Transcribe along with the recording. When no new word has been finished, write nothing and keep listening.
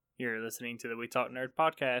You're listening to the We Talk Nerd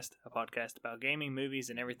podcast, a podcast about gaming,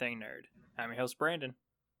 movies, and everything nerd. I'm your host, Brandon.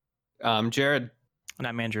 I'm Jared. And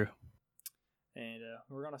I'm Andrew. And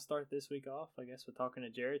we're going to start this week off, I guess, with talking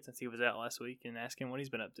to Jared since he was out last week and asking what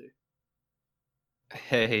he's been up to.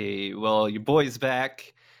 Hey, well, your boy's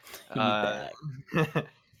back. Yeah.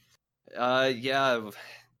 Yeah.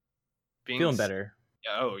 Feeling better.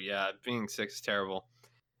 Oh, yeah. Being sick is terrible.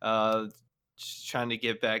 Just trying to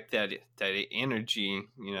get back that energy,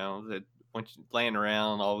 that once laying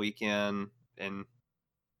around all weekend and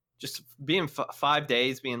just being 5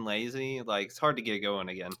 days being lazy, like it's hard to get going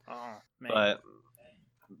again. Oh, man.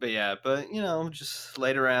 But just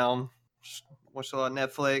laid around, just watched a lot of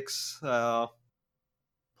Netflix,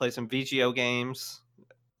 play some VGO games,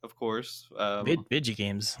 of course. Vigi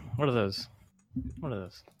games. What are those?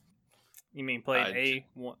 You mean played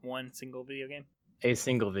one single video game? A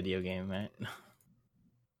single video game, right?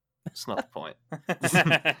 It's not the point.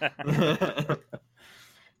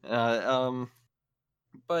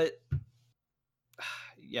 But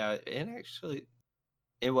yeah,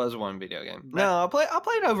 it was one video game. No, I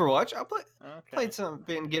played Overwatch.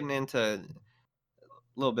 Been getting into a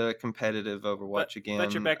little bit of competitive Overwatch again.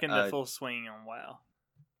 But you're back into full swing on WoW.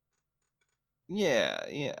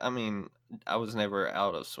 Yeah. I mean, I was never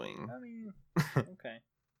out of swing. I mean, okay.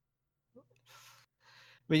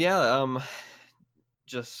 But yeah,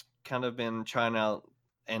 just kind of been trying out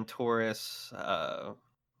Antorus,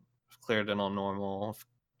 cleared it on normal,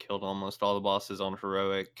 killed almost all the bosses on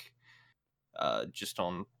heroic, just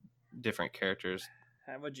on different characters.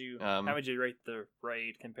 How would you rate the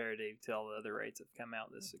raid comparative to all the other raids that have come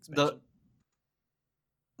out this expansion?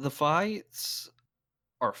 The fights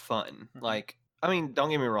are fun. Mm-hmm. Like, I mean, don't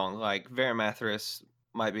get me wrong. Like, Varimathras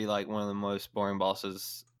might be like one of the most boring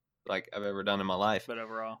bosses like I've ever done in my life.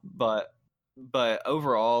 But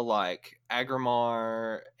overall, like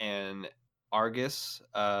Agrimar and Argus,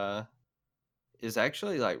 is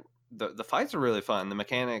actually like the fights are really fun. The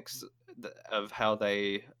mechanics of how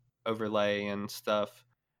they overlay and stuff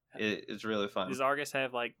is really fun. Does Argus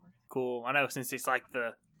have like cool? I know since he's like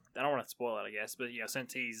I don't want to spoil it, I guess, but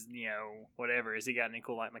since he's whatever, has he got any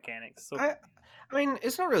cool like mechanics? So, I mean,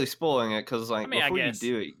 it's not really spoiling it because before you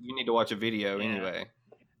do it, you need to watch a video anyway.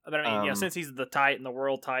 But I mean, since he's the Titan, the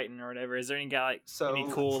World Titan or whatever, is there any guy like any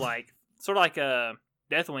cool like sort of like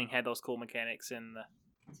Deathwing had those cool mechanics in the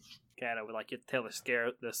Kato with like you tell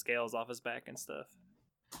the scales off his back and stuff.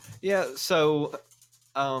 Yeah, so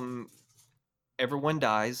everyone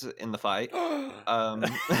dies in the fight.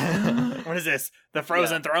 What is this? The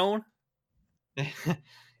Frozen Throne?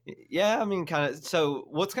 Yeah, I mean, kind of. So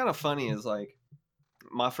what's kind of funny is like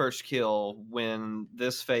my first kill when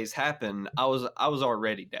this phase happened, I was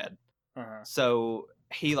already dead. Uh-huh. So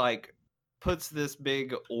he like puts this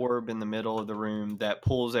big orb in the middle of the room that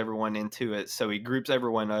pulls everyone into it. So he groups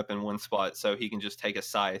everyone up in one spot so he can just take a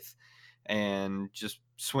scythe and just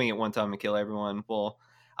swing it one time and kill everyone. Well,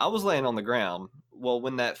 I was laying on the ground. Well,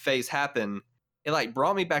 when that phase happened, it like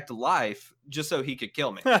brought me back to life just so he could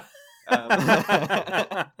kill me.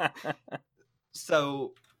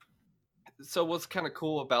 So what's kind of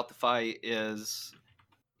cool about the fight is,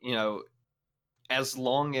 as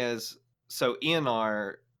long as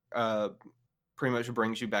ENR pretty much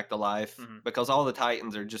brings you back to life because all the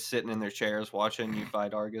Titans are just sitting in their chairs watching you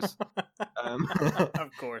fight Argus. Of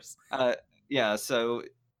course. Yeah. So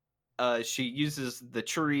she uses the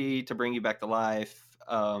tree to bring you back to life.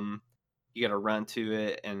 You got to run to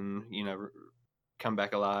it and come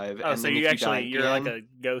back alive. Oh, and so then you're like a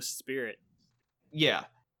ghost spirit. Yeah.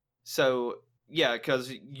 So yeah,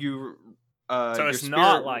 because you. So it's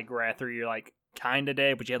not like Wrath, where you're like kind of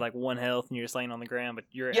dead, but you had like 1 health and you're just laying on the ground, but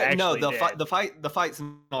you're actually dead. The fight's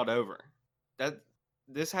not over.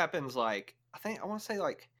 This happens like I want to say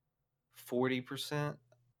like 40%.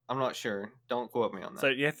 I'm not sure. Don't quote me on that. So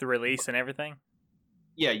you have to release and everything.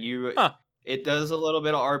 Yeah, it does a little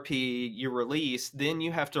bit of RP. You release, then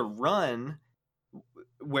you have to run.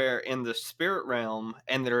 Where in the spirit realm,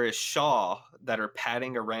 and there is Shaw that are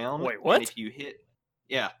padding around. Wait, what? And if you hit,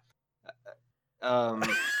 yeah,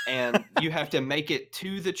 and you have to make it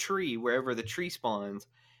to the tree wherever the tree spawns,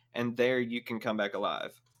 and there you can come back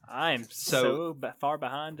alive. I'm so far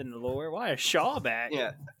behind in the lore. Why is Shaw back?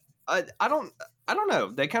 Yeah, I don't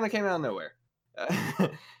know. They kind of came out of nowhere.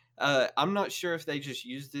 I'm not sure if they just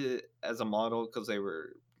used it as a model because they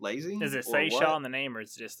were lazy. Does it say Shaw in the name, or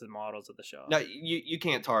it's just the models of the Shaw? No, you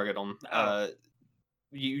can't target them. Oh.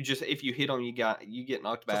 You just if you hit them, you get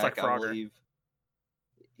knocked back. Like I believe.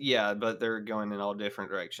 Yeah, but they're going in all different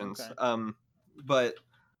directions. Okay. But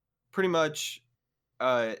pretty much,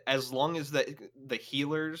 as long as the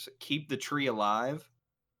healers keep the tree alive,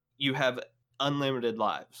 you have unlimited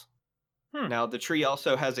lives. Now, the tree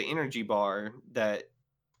also has an energy bar that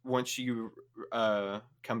once you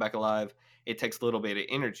come back alive, it takes a little bit of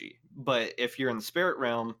energy. But if you're in the spirit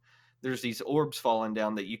realm, there's these orbs falling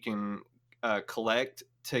down that you can collect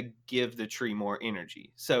to give the tree more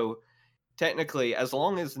energy. So technically, as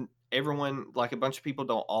long as everyone, like a bunch of people,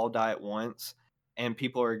 don't all die at once, and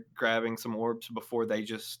people are grabbing some orbs before they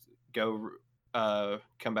just go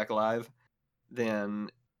come back alive, then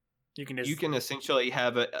you can essentially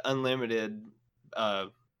have an unlimited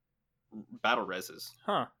battle reses.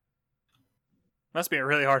 Must be a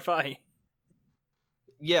really hard fight.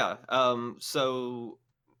 Yeah. So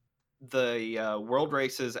the world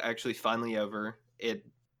race is actually finally over. It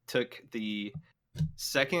took the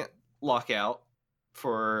second lockout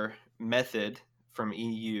for Method from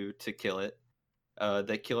EU to kill it.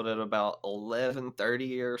 They killed it about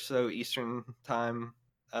 11:30 or so Eastern time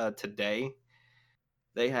today.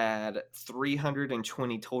 They had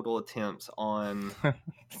 320 total attempts on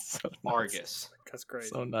Argus. That's crazy.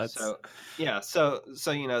 So nuts. So yeah, so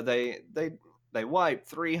you know they wiped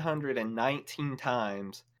 319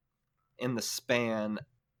 times in the span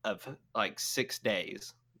of like 6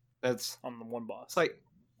 days. That's on the one boss.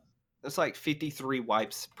 It's like 53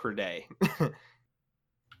 wipes per day.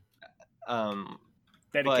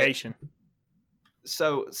 Dedication.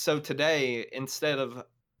 So today, instead of,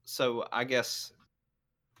 I guess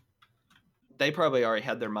they probably already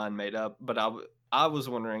had their mind made up, but I was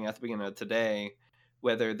wondering at the beginning of today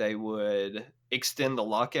whether they would extend the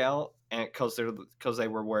lockout and because they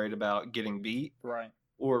were worried about getting beat, right,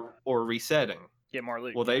 or resetting. Get more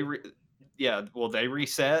loot. Well, they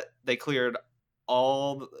reset. They cleared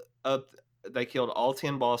all up. They killed all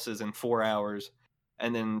 10 bosses in 4 hours,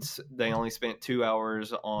 and then they only spent 2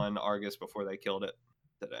 hours on Argus before they killed it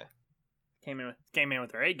today. Came in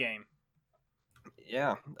with their A game.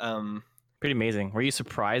 Yeah. Pretty amazing. Were you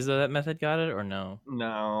surprised that Method got it or no?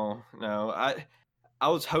 No. I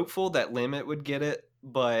was hopeful that Limit would get it,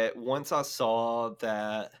 but once I saw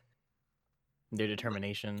that their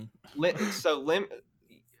determination.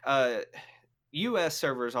 U.S.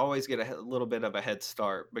 servers always get a little bit of a head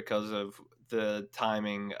start because of the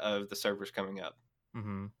timing of the servers coming up.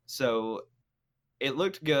 Mm-hmm. So it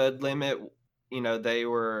looked good. Limit, they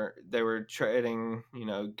were trading,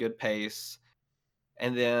 good pace,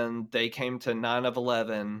 and then they came to 9 of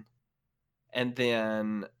 11, and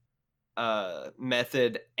then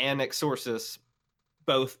Method and Exorcist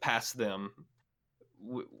both passed them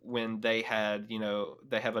when they had,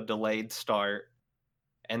 they have a delayed start,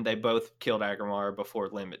 and they both killed Agrimar before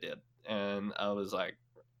Limit did. And I was like,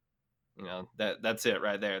 that's it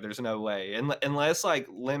right there. There's no way. Unless like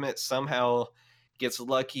Limit somehow gets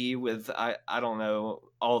lucky with, I don't know,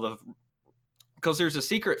 because there's a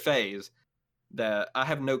secret phase that I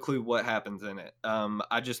have no clue what happens in it.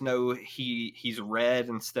 I just know he's red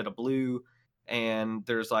instead of blue, and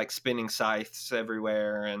there's like spinning scythes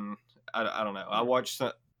everywhere, and I don't know. I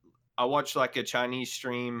watched like a Chinese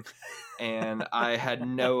stream, and I had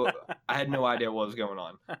no idea what was going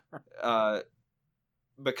on.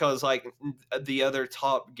 Because like the other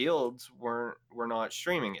top guilds were not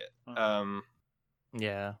streaming it.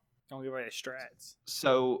 Yeah. Don't give away the strats.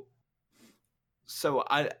 So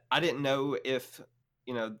I didn't know if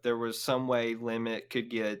there was some way Limit could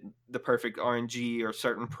get the perfect RNG or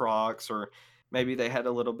certain procs, or maybe they had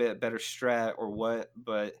a little bit better strat or what.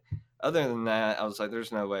 But other than that, I was like,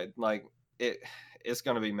 there's no way. Like it's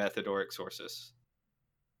gonna be Method or Exorcist.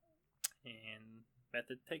 And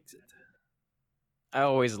Method takes it. I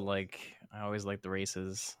always like the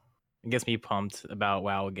races. It gets me pumped about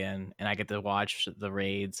WoW again, and I get to watch the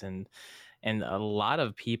raids, and a lot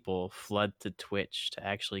of people flood to Twitch to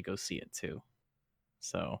actually go see it too.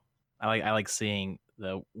 So I like seeing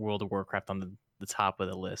the World of Warcraft on the top of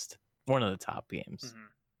the list, one of the top games. Mm-hmm.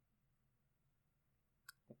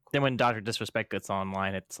 Then when Dr. Disrespect gets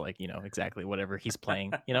online, it's like, exactly whatever he's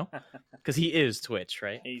playing, because he is Twitch,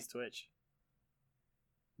 right? He's Twitch.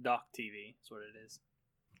 Doc TV is what it is.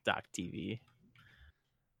 Doc TV.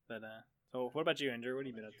 But so what about you, Andrew? What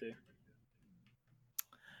have you been up to?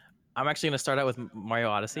 I'm actually going to start out with Mario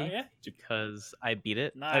Odyssey. Oh, yeah? Because I beat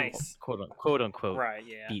it. Nice. Quote unquote. Right,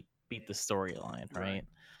 yeah. Beat the storyline, right?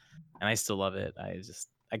 And I still love it.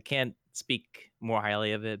 I can't speak more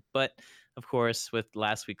highly of it, but of course, with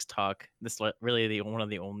last week's talk, this is really one of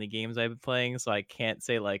the only games I've been playing, so I can't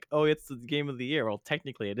say like, oh, it's the game of the year. Well,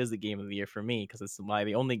 technically, it is the game of the year for me because it's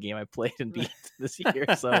the only game I played and beat this year.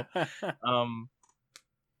 So,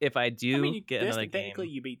 if I do get another game, technically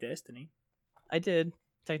you beat Destiny. I did.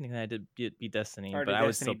 Technically, I did beat Destiny, or but did I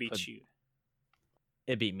Destiny beat you?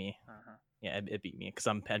 It beat me. Yeah, it beat me because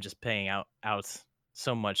I'm just paying out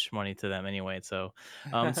so much money to them anyway. So,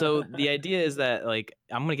 so the idea is that like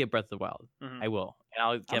I'm gonna get Breath of the Wild. I will, and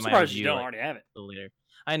I'll get my review. You don't already have it later.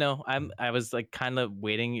 I know. I was like kind of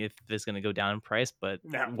waiting if it's gonna go down in price, but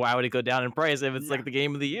why would it go down in price if it's like the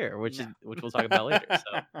game of the year, which we'll talk about later.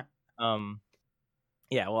 So,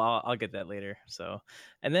 yeah, well, I'll get that later. So,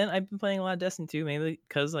 and then I've been playing a lot of Destiny 2, mainly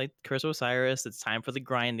because like Curse of Osiris. It's time for the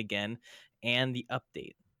grind again, and the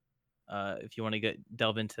update. If you want to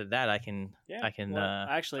delve into that, I can. I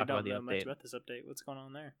actually don't know much about this update. What's going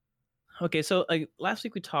on there? Okay, so last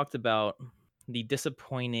week we talked about the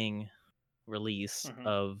disappointing release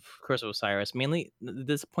of Curse of Osiris. Mainly, the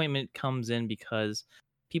disappointment comes in because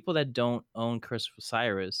people that don't own Curse of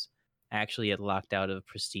Osiris actually get locked out of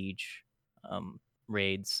Prestige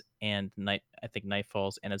raids and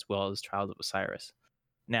Nightfalls, and as well as Trials of Osiris.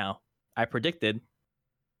 Now, I predicted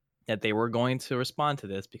that they were going to respond to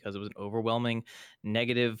this because it was an overwhelming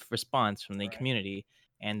negative response from the community,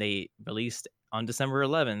 and they released on December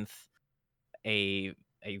 11th a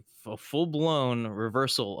full-blown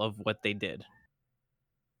reversal of what they did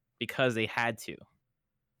because they had to.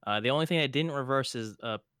 The only thing I didn't reverse is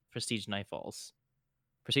Prestige Nightfalls.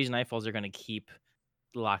 Prestige Nightfalls are going to keep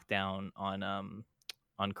locked down on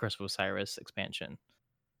Curse of Osiris expansion,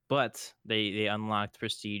 but they unlocked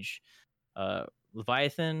Prestige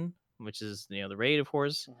Leviathan, which is the raid, of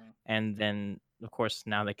course, and then of course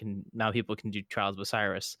now people can do Trials of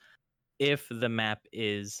Osiris if the map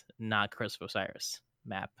is not Curse of Osiris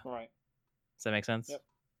map. Right. Does that make sense? Yep.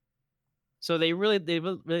 So they really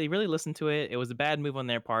listened to it. It was a bad move on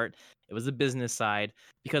their part. It was a business side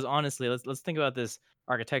because honestly, let's think about this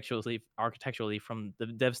architecturally from the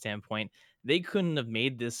dev standpoint. They couldn't have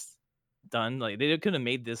made this done. Like they couldn't have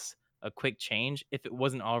made this a quick change if it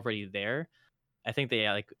wasn't already there. I think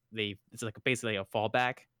it's like basically a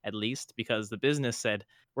fallback at least because the business said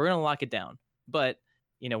we're gonna lock it down, but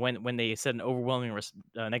when they said an overwhelming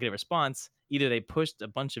negative response, either they pushed a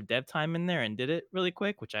bunch of dev time in there and did it really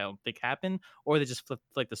quick, which I don't think happened, or they just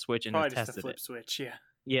flipped the switch and tested it. Just a flip switch, yeah.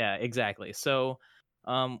 Yeah, exactly. So,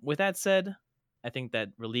 with that said, I think that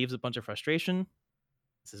relieves a bunch of frustration.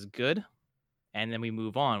 This is good, and then we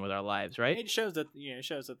move on with our lives, right? It shows that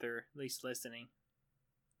they're at least listening.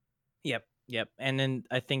 Yep. And then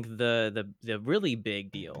I think the really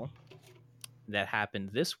big deal that happened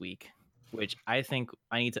this week, which I think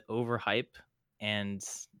I need to overhype and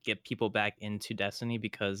get people back into Destiny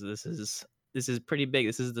because this is pretty big.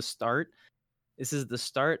 This is the start. This is the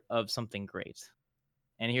start of something great.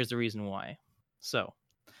 And here's the reason why. So,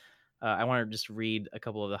 I want to just read a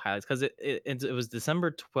couple of the highlights because it was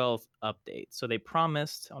December 12th update. So they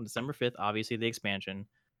promised on December 5th, obviously the expansion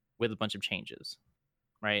with a bunch of changes,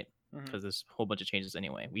 right? Because there's a whole bunch of changes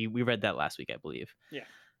anyway. We read that last week, I believe. Yeah.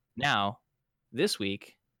 Now, this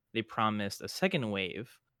week, they promised a second wave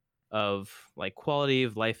of like quality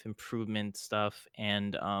of life improvement stuff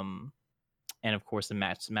and of course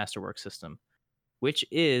the masterwork system, which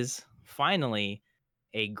is finally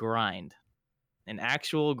a grind, an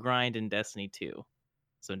actual grind in Destiny 2.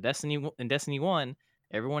 So in Destiny 1,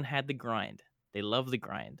 everyone had the grind. They love the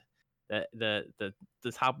grind. The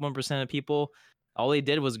top 1% of people, all they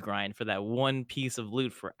did was grind for that one piece of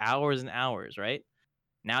loot for hours and hours, right?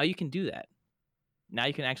 Now you can do that. Now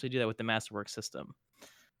you can actually do that with the Masterwork system.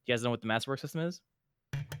 You guys know what the Masterwork system is?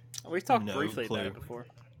 We've talked briefly about it before.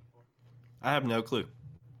 I have no clue.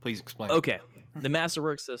 Please explain. Okay. The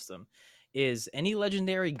Masterwork system is any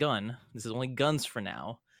legendary gun, this is only guns for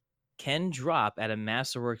now, can drop at a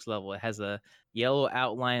Masterworks level. It has a yellow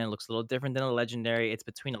outline. It looks a little different than a legendary. It's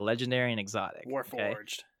between a legendary and exotic. Warforged. Okay?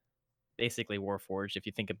 Basically Warforged, if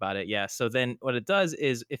you think about it. Yeah. So then what it does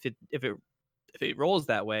is if it rolls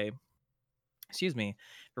that way,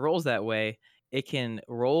 it can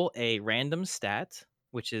roll a random stat,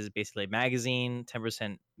 which is basically magazine,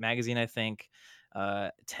 10% magazine, I think,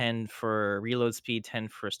 10 for reload speed, 10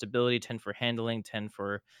 for stability, 10 for handling, 10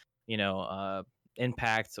 for,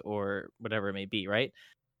 impact or whatever it may be, right?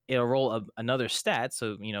 It'll roll another stat.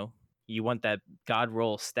 So, you want that God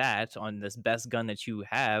roll stat on this best gun that you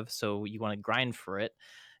have. So you want to grind for it.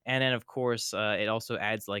 And then, of course, it also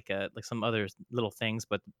adds like some other little things.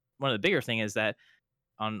 But one of the bigger thing is that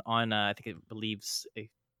on I think it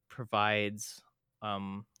provides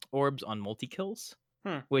orbs on multi kills,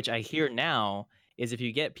 which I hear now is if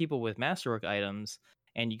you get people with masterwork items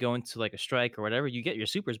and you go into like a strike or whatever, you get your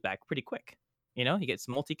supers back pretty quick. You get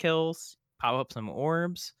some multi kills, pop up some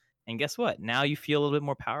orbs, and guess what? Now you feel a little bit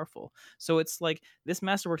more powerful. So it's like this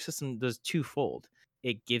masterwork system does twofold.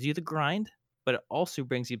 It gives you the grind, but it also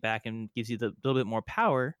brings you back and gives you the little bit more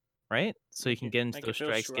power, right? So you can get into those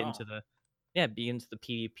strikes, get into the begins the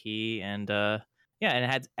PvP, and and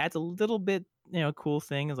it adds a little bit, cool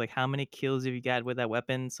things like how many kills have you got with that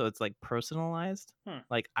weapon, so it's like personalized.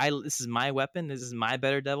 Like this is my weapon, this is my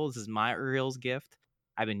Better Devil, this is my Uriel's gift.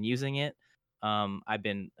 I've been using it, I've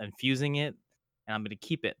been infusing it, and I'm gonna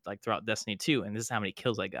keep it like throughout Destiny 2, and this is how many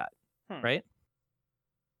kills I got, right?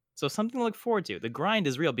 So something to look forward to. The grind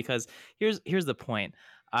is real because here's the point.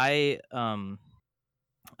 I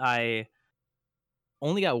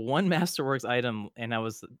only got one Masterworks item, and I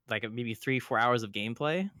was like maybe 3-4 hours of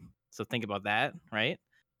gameplay. So think about that, right?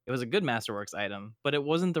 It was a good Masterworks item, but it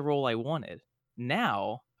wasn't the role I wanted.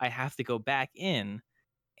 Now I have to go back in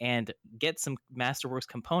and get some Masterworks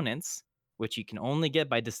components, which you can only get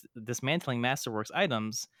by dismantling Masterworks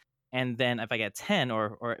items. And then if I get 10,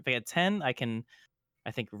 or if I get 10, I can,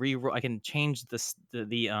 I think, I can change this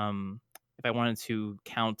the if I wanted to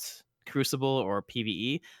count Crucible or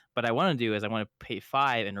PvE. But I want to do is I want to pay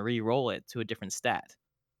 5 and re-roll it to a different stat,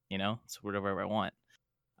 so whatever I want.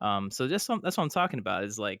 So that's what I'm talking about.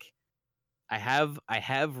 Is like I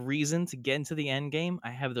have reason to get into the end game. I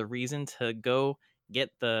have the reason to go get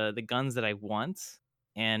the guns that I want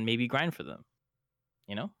and maybe grind for them.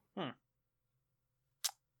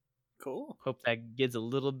 Cool. Hope that gives a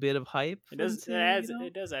little bit of hype. It does.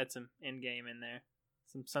 It does add some end game in there.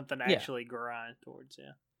 Something to actually grind towards.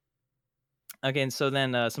 Yeah. Okay, and so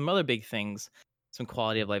then some other big things, some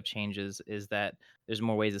quality of life changes, is that there's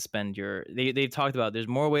more ways to spend your. They talked about there's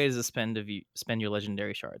more ways to spend your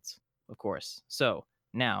legendary shards, of course. So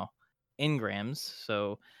now, engrams.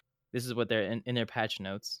 So this is what they're in their patch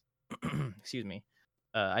notes. Excuse me.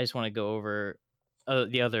 I just want to go over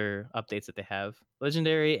the other updates that they have.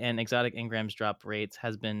 Legendary and exotic engrams drop rates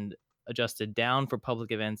has been adjusted down for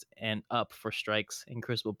public events and up for strikes and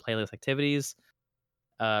Crucible playlist activities.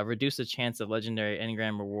 Reduce the chance of legendary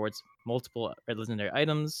engram rewards multiple legendary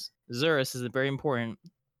items. Xur is very important.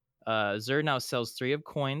 Xur now sells 3 of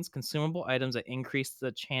coins, consumable items that increase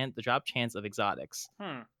the drop chance of exotics.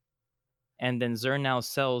 And then Xur now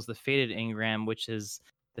sells the Fated Engram, which is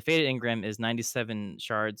the Fated Engram is 97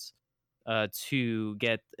 shards to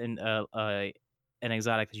get an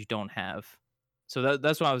exotic that you don't have. So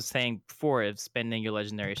that's what I was saying before, of spending your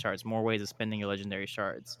legendary shards. More ways of spending your legendary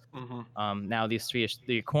shards. Now these three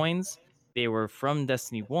coins, they were from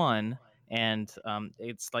Destiny 1, and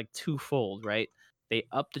it's like twofold, right? They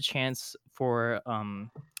up the chance for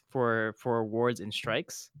rewards and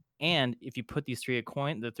strikes, and if you put these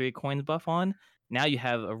the 3 coins buff on, now you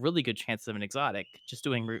have a really good chance of an exotic just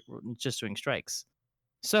doing strikes.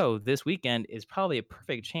 So this weekend is probably a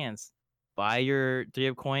perfect chance. Buy your 3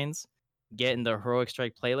 of coins, get in the Heroic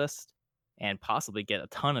Strike playlist, and possibly get a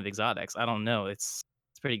ton of exotics. I don't know. It's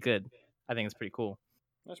pretty good. I think it's pretty cool.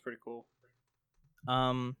 That's pretty cool.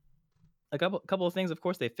 A couple of things. Of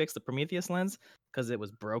course, they fixed the Prometheus lens because it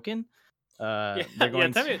was broken. Tell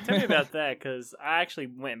me about that, because I actually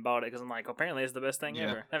went and bought it because I'm like, apparently it's the best thing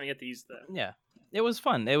ever. I haven't yet to use that. Yeah, it was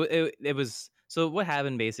fun. It was. So what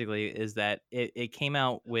happened basically is that it came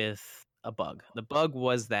out with a bug. The bug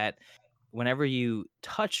was that whenever you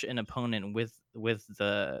touch an opponent with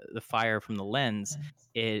the fire from the lens,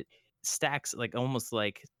 it stacks, like almost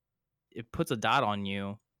like it puts a dot on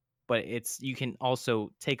you, but you can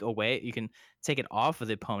also take it off of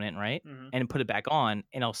the opponent, right? And put it back on,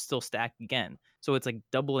 and it'll still stack again. So it's like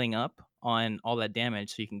doubling up on all that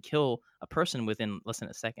damage, so you can kill a person within less than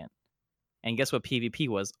a second. And guess what PvP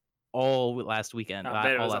was all last weekend?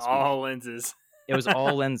 It was all lenses. It was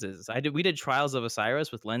all lenses. We did Trials of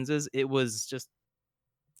Osiris with lenses. It was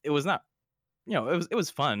not, it was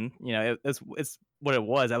fun. It's what it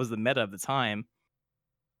was. That was the meta of the time.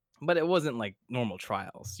 But it wasn't like normal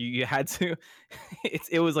trials. You had to.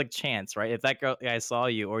 It was like chance, right? If that guy saw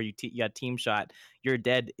you, or you got team shot, you're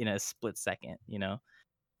dead in a split second.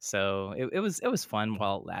 So it was fun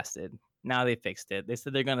while it lasted. Now they fixed it. They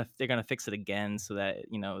said they're gonna fix it again, so that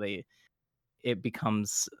they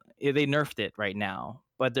nerfed it right now,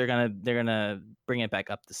 but they're gonna bring it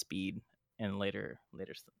back up to speed in later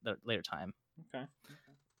time. Okay.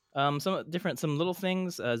 Some little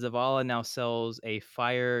things. Zavala now sells a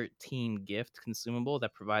Fire Team gift consumable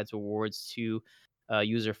that provides rewards to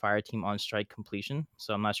user Fire Team on strike completion.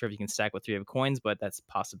 So I'm not sure if you can stack with 3 of coins, but that's a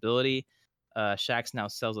possibility. Shaxx now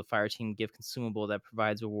sells a Fire Team gift consumable that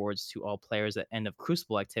provides rewards to all players at end of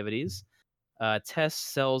Crucible activities. Tess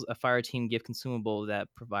sells a Fire Team gift consumable that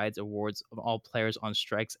provides awards of all players on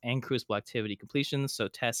strikes and Crucible activity completions. So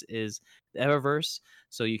Tess is the Eververse,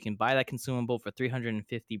 so you can buy that consumable for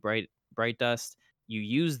 350 bright dust. You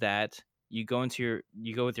use that. You go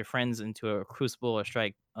with your friends into a Crucible or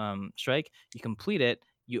strike. You complete it.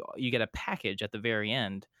 You get a package at the very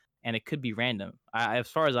end, and it could be random. As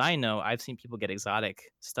far as I know, I've seen people get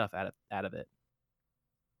exotic stuff out of it,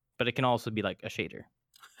 but it can also be like a shader.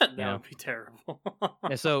 That would be terrible.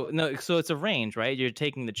 So it's a range, right? You're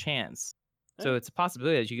taking the chance. So it's a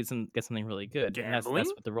possibility that you get something really good. Gambling? And that's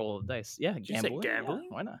what the roll of the dice. Yeah, gambling. Gambling?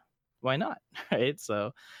 Yeah, why not? Why not? Right.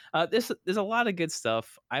 So there's a lot of good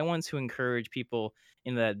stuff. I want to encourage people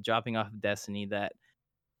in the dropping off of Destiny that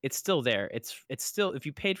it's still there. It's still, if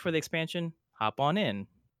you paid for the expansion, hop on in,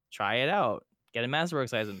 try it out, get a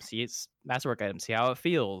Masterworks item, see how it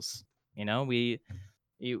feels.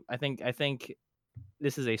 I think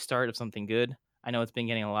this is a start of something good. I know it's been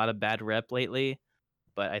getting a lot of bad rep lately,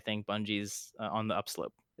 but I think Bungie's on the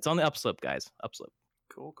upslope. It's on the upslope, guys. Upslope.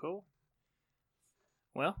 Cool.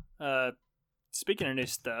 Well, speaking of new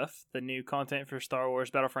stuff, the new content for Star Wars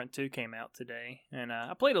Battlefront 2 came out today, and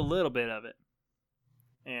I played a little bit of it,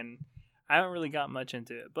 and I haven't really got much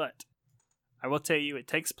into it, but I will tell you, it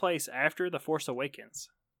takes place after The Force Awakens.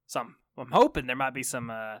 So I'm hoping there might be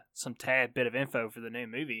some tad bit of info for the new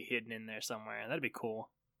movie hidden in there somewhere. That'd be cool.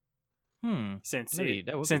 Since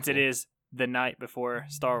it is the night before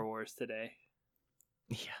Star Wars today.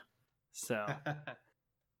 Yeah. So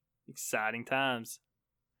exciting times.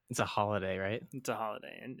 It's a holiday, right? It's a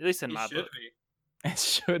holiday, and at least in my book. It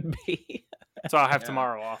should be. So I'll have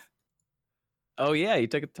tomorrow off. Oh yeah, you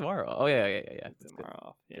took it tomorrow. Oh yeah. Tomorrow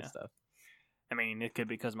off. Yeah. Good stuff. I mean, it could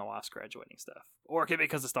be because my wife's graduating stuff, or it could be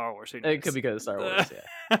because of Star Wars. It could be because of Star Wars.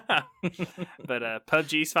 Yeah. But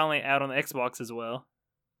PUBG's finally out on the Xbox as well,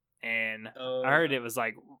 and I heard it was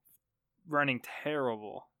like running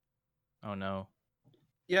terrible. Oh no.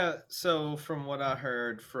 Yeah. So from what I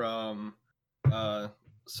heard from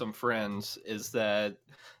some friends is that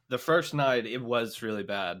the first night it was really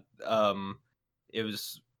bad. It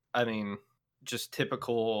was, I mean, just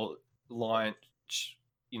typical launch,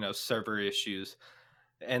 server issues.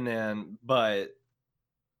 And then, but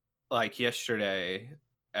like yesterday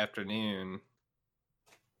afternoon,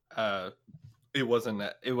 it wasn't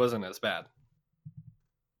as bad.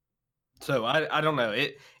 So I don't know.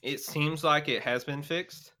 It seems like it has been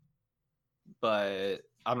fixed, but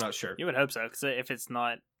I'm not sure. You would hope so, because if it's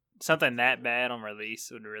not something that bad on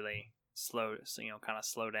release, it would really slow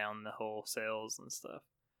down the whole sales and stuff.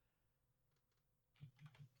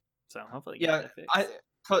 So hopefully,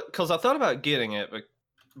 because I thought about getting it,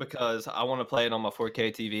 because I want to play it on my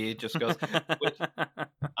 4K TV. Just because,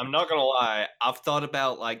 I'm not gonna lie, I've thought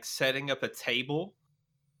about like setting up a table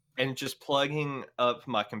and just plugging up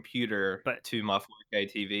my computer to my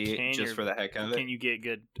 4K TV just for the heck of it. Can you get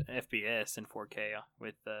good FPS in 4K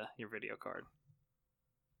with your video card?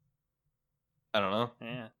 I don't know.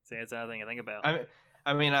 Yeah, see, that's another thing I think about.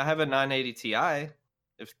 I mean, I have a 980 Ti,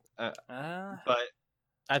 but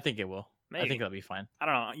I think it will. Maybe. I think it'll be fine. I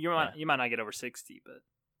don't know. You might not get over 60, but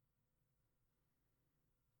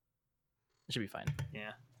it should be fine.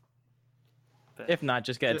 Yeah. But if not,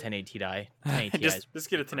 just get a 1080 Ti. Just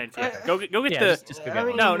get a 1080 Ti. Go get go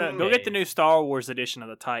get the new Star Wars edition of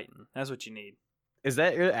the Titan. That's what you need. Is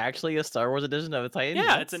that actually a Star Wars edition of the Titan?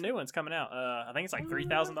 Yeah, it's a new one. It's coming out. I think it's like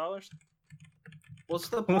 $3,000. What's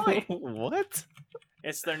the point? What?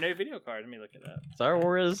 It's their new video card. Let me look it up. Star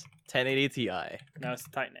Wars 1080 Ti. No, it's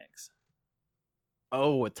the Titan X.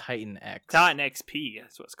 Oh, a Titan X. Titan XP.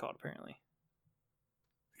 That's what it's called, apparently.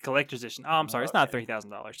 Collector's edition. Oh, I'm sorry. It's not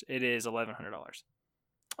 $3,000. It is $1,100.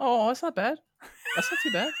 Oh, that's not bad. That's not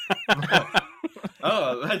too bad.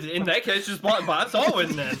 Oh, in that case, just buy its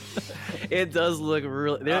Alwyn then. It does look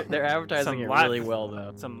really. They're advertising it really well,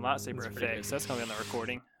 though. Some lightsaber effects. That's gonna be on the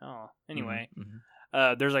recording. Oh, anyway,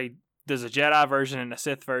 there's a Jedi version and a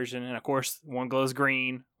Sith version, and of course, one glows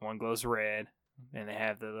green, one glows red, and they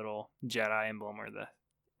have the little Jedi emblem or the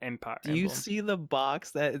Empire. Do you see the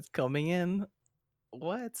box that it's coming in?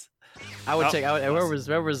 What? I would check out. Whoever's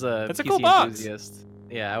a That's PC a cool box. Enthusiast.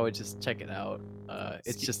 Yeah, I would just check it out.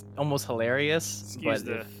 It's just almost hilarious.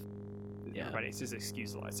 Everybody just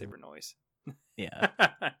excuse the lightsaber noise. Yeah.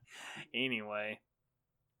 Anyway.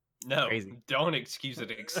 No, crazy. Don't excuse it.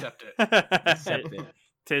 Accept it. Accept it.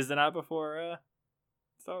 'Tis the night before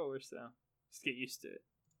Star Wars, so just get used to it.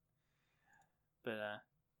 But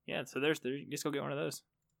yeah, so there's just go get one of those.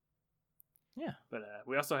 Yeah. But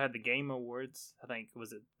we also had the Game Awards. I think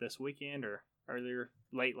was it this weekend or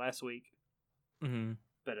late last week. Mm-hmm.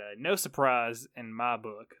 But no surprise in my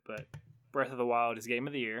book. But Breath of the Wild is Game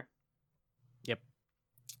of the Year. Yep.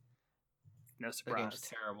 No surprise. That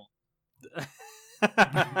game's terrible.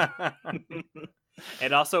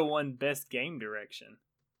 It also won Best Game Direction.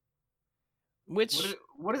 Which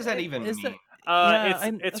what does that even mean?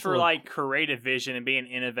 It's for like creative vision and being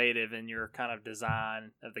innovative in your kind of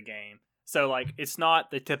design of the game. So like it's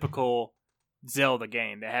not the typical Zelda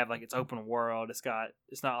game. They have like it's open world. It's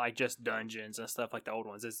not like just dungeons and stuff like the old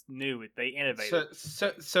ones. It's new. They innovated.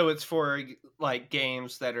 So it's for like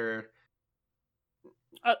games that are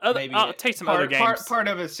maybe I'll take some other games. Part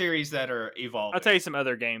of a series that are evolving. I'll tell you some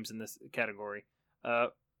other games in this category.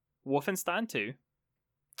 Wolfenstein 2,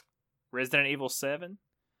 Resident Evil 7,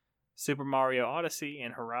 Super Mario Odyssey,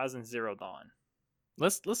 and Horizon Zero Dawn.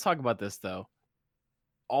 Let's talk about this though.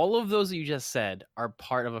 All of those that you just said are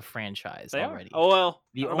part of a franchise already. Oh well,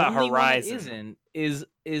 the only Horizon. One that isn't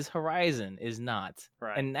is Horizon is not,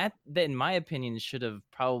 right? And that in my opinion should have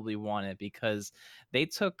probably won it because they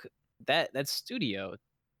took that studio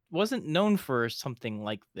wasn't known for something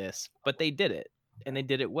like this, but they did it and they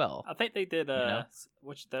did it well. I think they did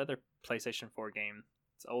which the other PlayStation 4 game?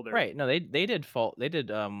 It's older, right? No, they did Fallout.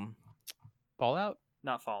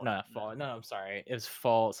 Not Fallout. No, Fallout. No, I'm sorry. It was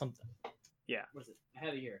Fall something. Yeah. What is it? I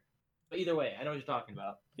have it here. But either way, I know what you're talking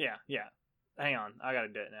about. Yeah. Hang on, I gotta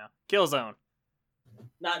do it now. Killzone.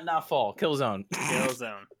 Not Fall. Killzone.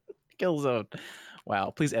 Killzone.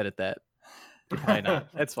 Wow. Please edit that. Probably not.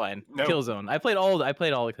 That's fine. Nope. Killzone. I played all the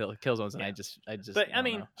Killzones, and I just. But I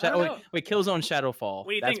mean, wait, Killzone Shadowfall.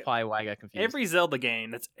 That's probably why I got confused. Every Zelda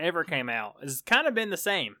game that's ever came out has kind of been the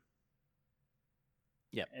same.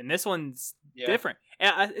 Yeah, and this one's different.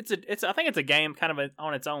 I think it's a game kind of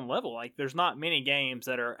on its own level. Like, there's not many games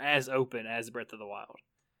that are as open as Breath of the Wild.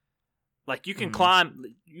 Like, you can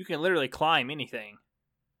you can literally climb anything.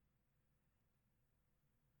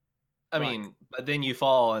 I mean, but then you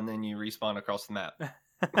fall and then you respawn across the map.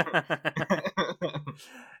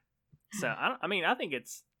 So I think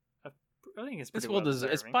it's pretty well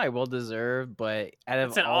deserved. It's probably well deserved, but out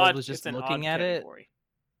of all of us just looking at it,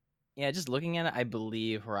 just looking at it, I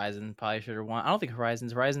believe Horizon probably should have won. I don't think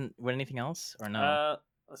Horizon win anything else or no.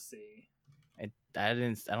 Let's see. I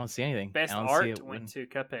don't see anything. Best art went to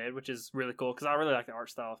Cuphead, which is really cool because I really like the art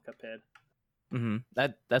style of Cuphead. Mm-hmm.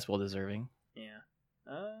 That's well deserving. Yeah.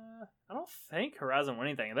 I don't think Horizon won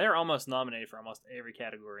anything. They're almost nominated for almost every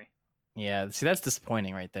category. Yeah, see, that's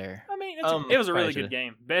disappointing right there. I mean, it was a really good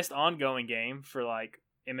game. Best ongoing game for like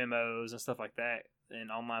MMOs and stuff like that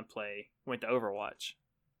and online play went to Overwatch.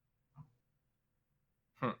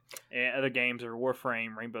 And other games are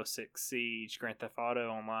Warframe, Rainbow Six Siege, Grand Theft Auto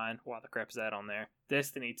Online. Why the crap is that on there?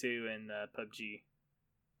 Destiny 2 and PUBG.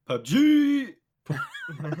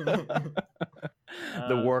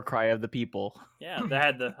 The war cry of the people. Yeah, they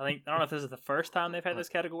had I don't know if this is the first time they've had this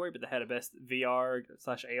category, but they had a best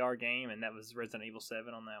VR/AR game, and that was Resident Evil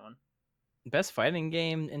 7 on that one. Best fighting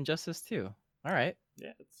game, Injustice 2. All right.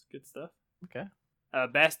 Yeah, it's good stuff. Okay.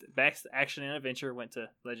 Best action and adventure went to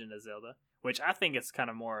Legend of Zelda, which I think it's kind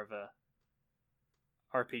of more of a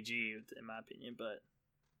RPG in my opinion, but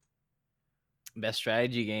best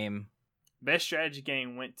strategy game. Best strategy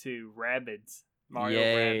game went to Rabbids. Mario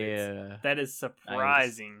Rabbids. Yeah. That is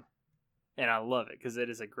surprising. Nice. And I love it because it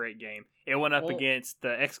is a great game. It went up against the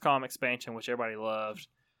XCOM expansion, which everybody loved,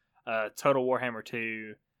 Total Warhammer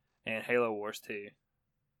 2, and Halo Wars 2.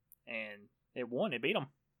 And it won. It beat them.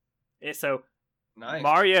 Nice.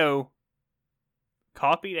 Mario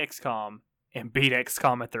copied XCOM and beat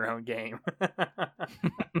XCOM at their own game.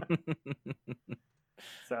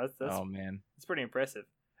 So that's oh man, it's pretty impressive.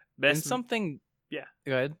 Best something. Yeah.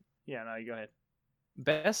 Go ahead. Yeah, no, you go ahead.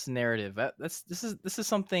 Best narrative. This is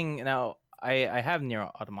something. Now I have Nier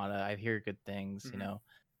Automata. I hear good things. Mm-hmm. You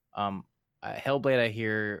know, Hellblade I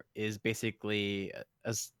hear is basically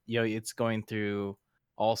it's going through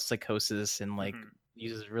all psychosis and like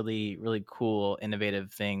uses really really cool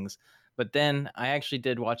innovative things. But then I actually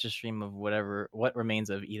did watch a stream of What Remains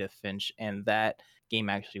of Edith Finch, and that game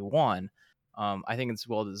actually won. I think it's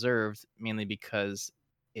well deserved, mainly because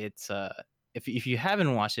it's if you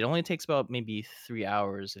haven't watched it, it only takes about maybe 3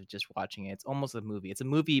 hours of just watching it. It's almost a movie. It's a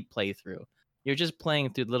movie playthrough. You're just playing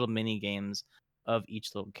through little mini games of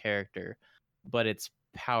each little character, but it's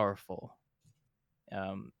powerful.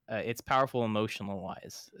 It's powerful emotional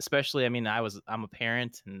wise, especially. I mean, I'm a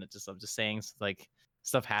parent, and I'm just saying, like,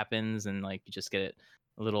 stuff happens, and like you just get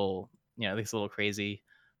a little, it's a little crazy.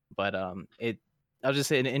 But I'll just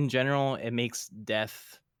say in general, it makes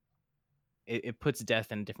death. It puts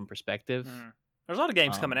death in a different perspective. There's a lot of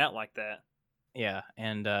games coming out like that. Yeah,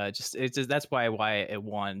 and it's just that's why it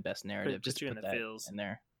won best narrative. Just to put that feels in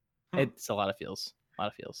there. It's a lot of feels.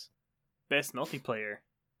 Best multiplayer,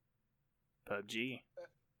 PUBG.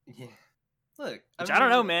 Yeah. Look, I don't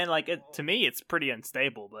know, man. Like to me, it's pretty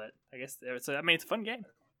unstable, but I guess it's a fun game.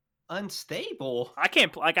 Unstable. I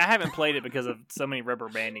haven't played it because of so many rubber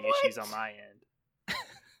banding issues on my end.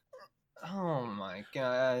 Oh my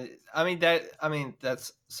god!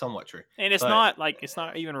 That's somewhat true, and it's not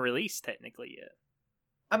even released technically yet.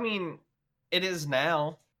 I mean, it is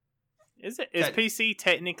now. Is it? Is PC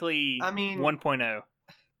technically 1.0?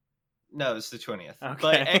 No, it's the 20th. Okay.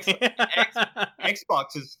 But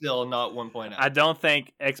Xbox is still not 1.0. I don't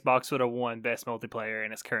think Xbox would have won Best Multiplayer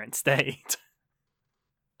in its current state.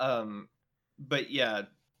 But yeah,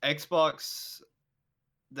 Xbox.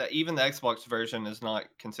 Even the Xbox version is not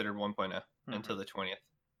considered 1.0 until the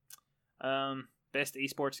 20th. Best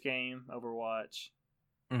esports game, Overwatch.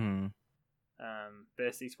 Mm-hmm.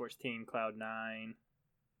 Best esports team, Cloud9.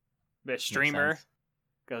 Best streamer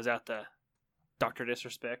goes out to Dr.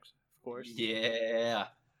 Disrespect, of course. Yeah.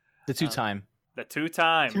 The two-time.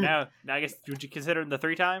 Now, I guess, would you consider him the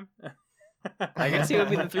 3-time? I guess he would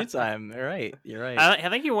be the 3-time. You're right. I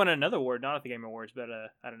think he won another award, not at the Game Awards, but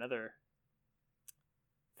at another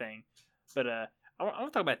thing. But I want to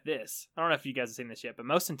talk about this. I don't know if you guys have seen this yet, but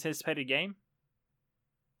most anticipated game?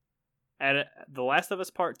 At The Last of Us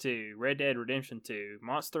Part 2, Red Dead Redemption 2,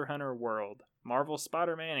 Monster Hunter World, Marvel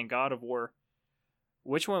Spider-Man, and God of War.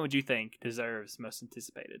 Which one would you think deserves most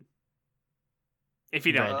anticipated? If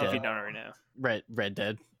you don't already know. Red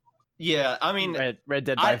Dead. Yeah, I mean, Red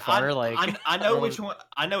Dead by far. I know which one.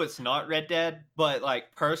 I know it's not Red Dead, but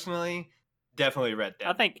personally, definitely Red Dead.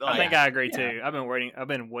 I think I agree too. I've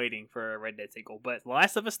been waiting for a Red Dead sequel, but The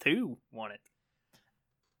Last of Us 2 won it.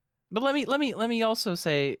 But let me also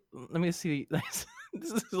say, let me see. This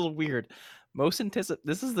is a little weird.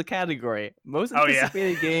 This is the category. Most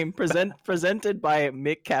anticipated game presented by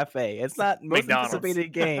McCafe. It's not most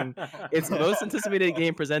anticipated game. It's most anticipated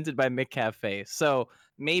game presented by McCafe. So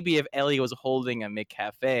maybe if Ellie was holding a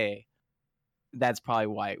McCafe, that's probably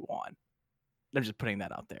why it won. I'm just putting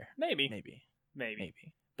that out there. Maybe.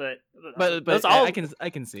 But those all, I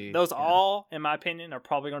can see those all, in my opinion, are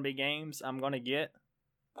probably going to be games I'm going to get.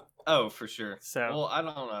 Oh, for sure. So, well, I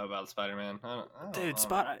don't know about Spider-Man. Dude,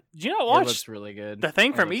 do you not watch? It looks really good. The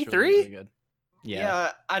thing from E3. Really good.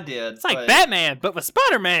 Yeah, I did. It's like Batman, but with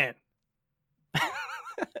Spider-Man.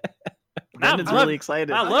 Brandon's really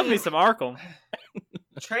excited. I love me some Arkham.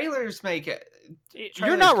 Trailers make it.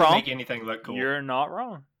 You're not wrong. Make anything look cool. You're not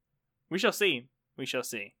wrong. We shall see.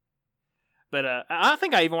 But I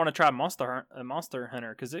think I even want to try Monster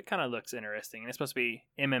Hunter because it kind of looks interesting, and it's supposed to be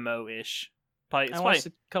MMO-ish. I watched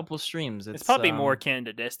a couple streams. It's probably more akin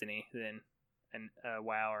to Destiny than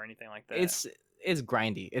WoW or anything like that. It's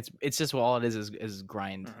grindy. It's just all it is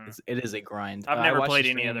grind. Mm-hmm. It is a grind. I've never played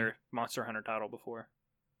any other Monster Hunter title before.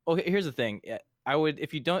 Okay, here's the thing. I would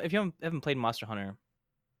if you haven't played Monster Hunter.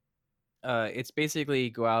 It's basically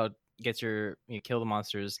go out, kill the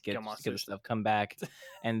monsters, get the stuff, come back,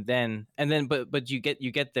 and then but you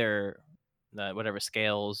get their whatever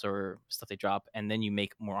scales or stuff they drop, and then you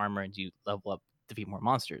make more armor and you level up, defeat more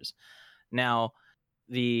monsters. Now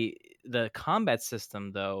the combat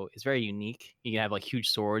system though is very unique. You can have huge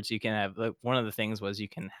swords. You can have one of the things was you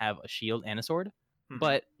can have a shield and a sword,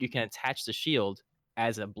 but you can attach the shield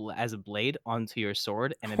as a blade onto your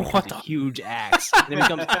sword, and it becomes a huge axe. And it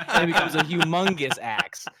becomes a humongous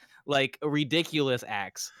axe, like a ridiculous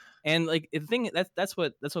axe. And the thing that's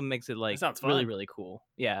what makes it really really cool.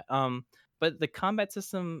 Yeah. But the combat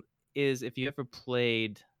system is, if you ever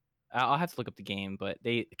played, I'll have to look up the game, but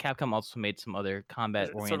Capcom also made some other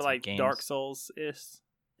combat-oriented sort of like games. Dark Souls-ish?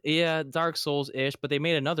 Yeah, Dark Souls-ish, but they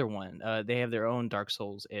made another one. They have their own Dark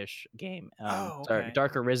Souls-ish game. Okay.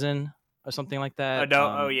 Dark Arisen or something like that.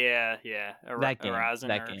 Yeah. That game. Horizon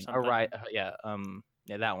that game.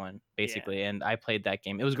 That one, basically. Yeah. And I played that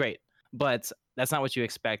game. It was great, but that's not what you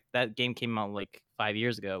expect. That game came out 5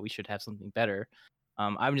 years ago. We should have something better.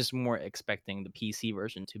 I'm just more expecting the PC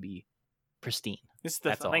version to be pristine. This is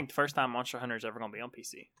the first time Monster Hunter is ever going to be on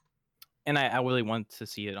PC. And I really want to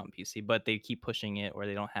see it on PC, but they keep pushing it or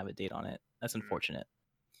they don't have a date on it. That's unfortunate.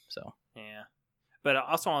 So yeah, but I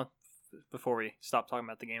also want, before we stop talking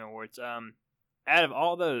about the Game Awards, out of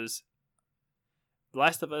all those, The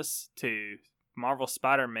Last of Us 2, Marvel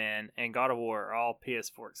Spider-Man, and God of War are all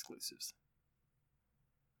PS4 exclusives.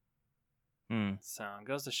 So it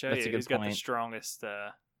goes to show you who's got the strongest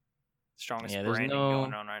branding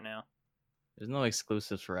going on right now. There's no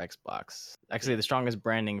exclusives for Xbox. Actually, the strongest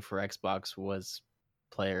branding for Xbox was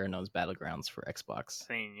PlayerUnknown's Battlegrounds for Xbox.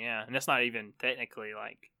 I mean, yeah, and that's not even technically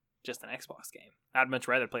just an Xbox game. I'd much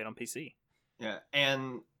rather play it on PC. Yeah,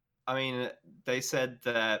 and I mean, they said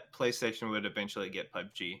that PlayStation would eventually get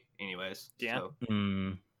PUBG anyways. Yeah.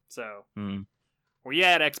 So where you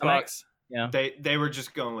at, Xbox? Yeah. They were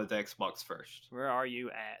just going with Xbox first. Where are you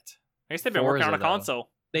at? I guess they've been working on a console.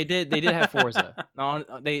 They did have Forza. No,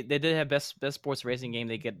 they did have best sports racing game.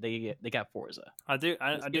 They got Forza. I do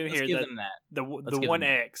hear give that them that. the One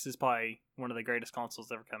X is probably one of the greatest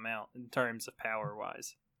consoles ever come out in terms of power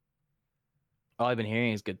wise. All I've been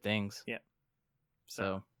hearing is good things. Yeah.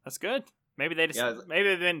 So that's good. Maybe they've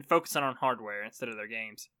been focusing on hardware instead of their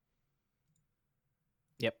games.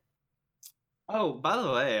 Yep. Oh, by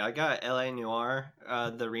the way, I got LA Noire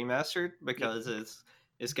the remastered because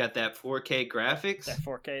it's got that 4K graphics. That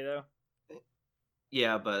 4K though.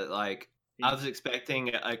 Yeah, but like I was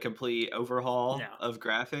expecting a complete overhaul of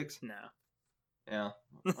graphics. No. Yeah.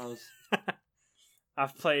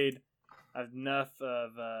 I've played enough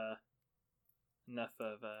of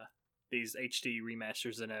these HD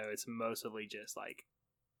remasters to know it's mostly just like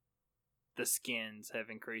the skins have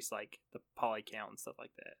increased, like the poly count and stuff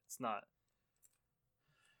like that. It's not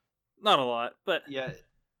a lot, but yeah.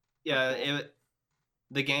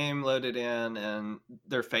 The game loaded in and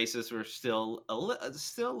their faces were still a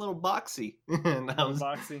little boxy, and I was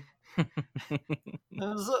boxy. I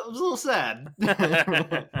was a little sad.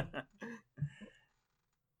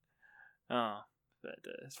 But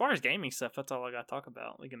as far as gaming stuff, that's all I got to talk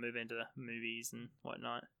about. We can move into movies and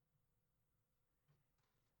whatnot.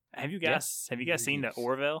 Have you guys seen the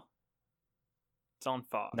Orville? It's on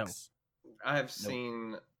Fox. No. I have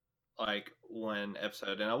seen like one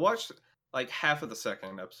episode, and I watched like half of the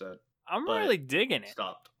second episode. I'm really digging it.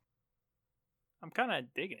 Stopped. I'm kind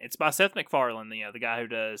of digging it. It's by Seth MacFarlane, the guy who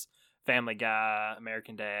does Family Guy,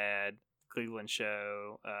 American Dad, Cleveland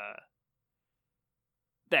Show,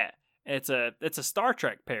 that. It's a Star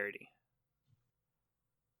Trek parody.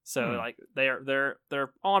 So like they're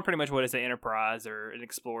on pretty much what is an Enterprise or an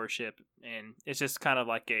Explorer ship, and it's just kind of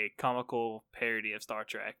like a comical parody of Star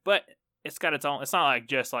Trek. But it's got its own. It's not like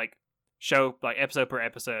just like show like episode per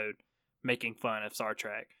episode making fun of Star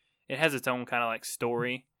Trek. It has its own kind of like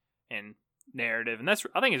story and narrative, and I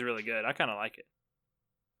think it's really good. I kind of like it.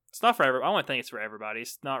 It's not for everybody. I don't think it's for everybody.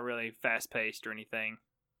 It's not really fast paced or anything.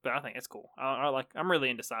 But I think it's cool. I'm really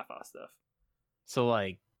into sci-fi stuff. So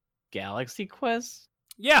like Galaxy Quest?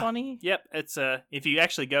 Yeah. Funny? Yep. It's if you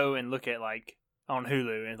actually go and look at like on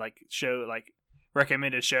Hulu and like show like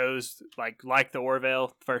recommended shows like the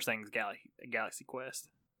Orville, first thing is Galaxy Quest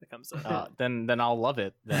that comes up. Then I'll love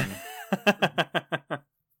it then.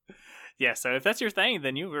 Yeah, so if that's your thing,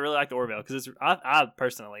 then you really like the Orville because I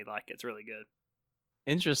personally like it. It's really good.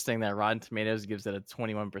 Interesting that Rotten Tomatoes gives it a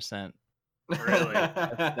 21%. Really?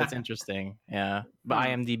 That's interesting. Yeah. But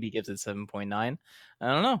IMDb gives it 7.9. I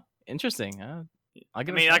don't know. Interesting. like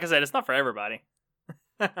I said, it's not for everybody.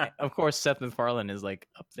 Of course, Seth MacFarlane is like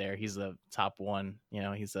up there. He's the top one. You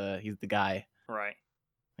know, he's the guy. Right.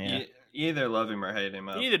 Yeah. You either love him or hate him.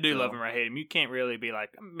 You either do love him or hate him. You can't really be like,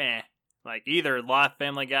 meh. Like either live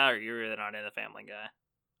Family Guy or you're really not into Family Guy.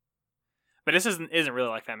 But this isn't really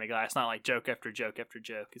like Family Guy. It's not like joke after joke after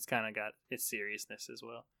joke. It's kind of got its seriousness as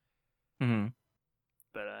well. Mm-hmm.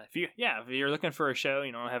 But if you're looking for a show,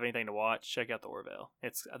 you don't have anything to watch, check out the Orville.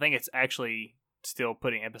 I think it's actually still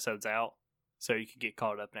putting episodes out, so you can get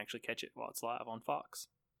caught up and actually catch it while it's live on Fox.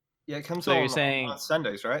 Yeah, it comes on, you're saying on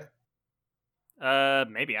Sundays, right?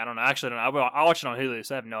 Maybe, I don't know. Actually, I don't know. I'll watch it on Hulu,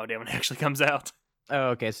 so I have no idea when it actually comes out. Oh,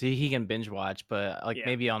 okay. So he can binge watch, but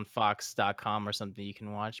maybe on Fox.com or something you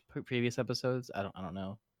can watch previous episodes. I don't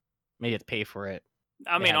know. Maybe you have to pay for it.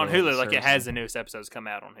 I mean, on Hulu, like it has the newest episodes come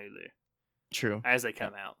out on Hulu. True. As they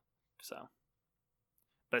come out. So,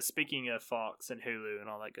 but speaking of Fox and Hulu and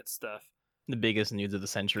all that good stuff, the biggest news of the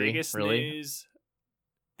century. News.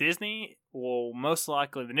 Disney will most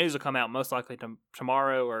likely, the news will come out most likely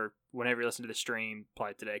tomorrow or whenever you listen to the stream,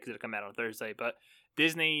 probably today because it'll come out on Thursday. But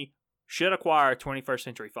Disney should acquire 21st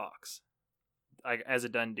Century Fox as a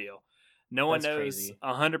done deal. No one knows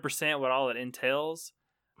 100% what all it entails.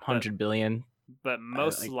 100 billion. But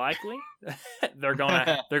most likely, they're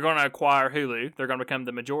gonna acquire Hulu. They're gonna become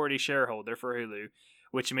the majority shareholder for Hulu,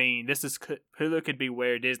 which means Hulu could be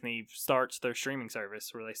where Disney starts their streaming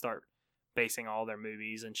service, where they start basing all their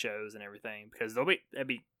movies and shows and everything. Because they'll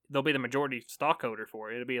be the majority stockholder for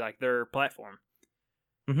it. It'll be like their platform.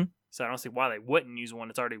 Mm-hmm. So I don't see why they wouldn't use one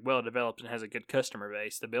that's already well developed and has a good customer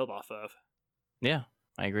base to build off of. Yeah,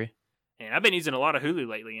 I agree. And I've been using a lot of Hulu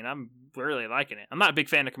lately, and I'm really liking it. I'm not a big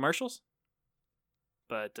fan of commercials.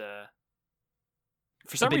 But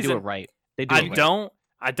for some reason, they do it right.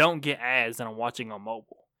 I don't get ads that I'm watching on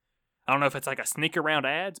mobile. I don't know if it's like a sneak around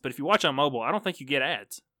ads, but if you watch on mobile, I don't think you get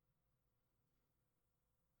ads.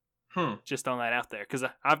 Just throwing that out there because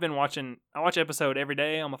I watch episode every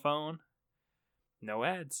day on my phone. No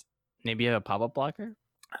ads. Maybe you have a pop-up blocker.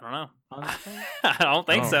 I don't know. I don't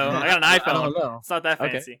think so. I got an iPhone. I don't know. It's not that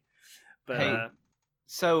fancy. Okay. But hey,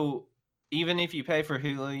 So even if you pay for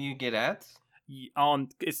Hulu, you get ads? You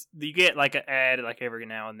get like an ad like every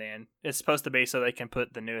now and then. It's supposed to be so they can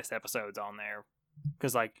put the newest episodes on there,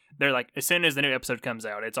 because like they're like as soon as the new episode comes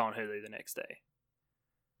out, it's on Hulu the next day.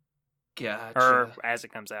 Gotcha. Or as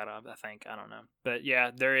it comes out, I think, I don't know, but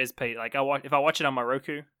yeah, there is paid. Like if I watch it on my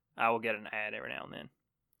Roku, I will get an ad every now and then.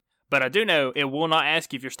 But I do know it will not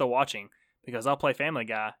ask you if you're still watching, because I'll play Family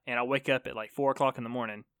Guy and I'll wake up at like 4:00 in the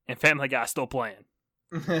morning and Family Guy's still playing.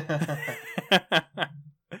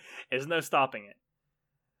 There's no stopping it.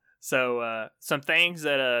 So some things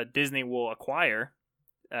that Disney will acquire,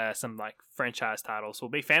 some like franchise titles, will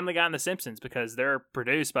be Family Guy and The Simpsons, because they're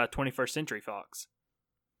produced by 21st Century Fox.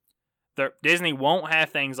 Disney won't have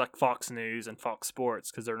things like Fox News and Fox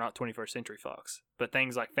Sports because they're not 21st Century Fox, but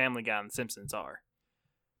things like Family Guy and The Simpsons are.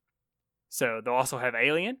 So they'll also have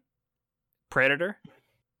Alien, Predator,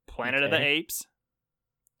 Planet of the Apes,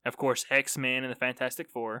 of course X-Men and the Fantastic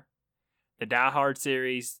Four, the Die Hard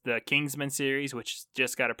series, the Kingsman series, which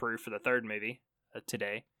just got approved for the third movie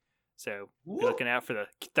today. So be looking out for the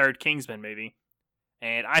third Kingsman movie.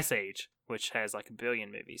 And Ice Age, which has like 1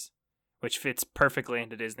 billion movies, which fits perfectly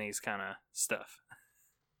into Disney's kind of stuff.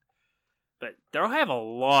 But they'll have a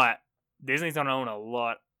lot. Disney's going to own a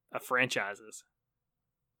lot of franchises.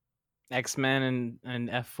 X-Men and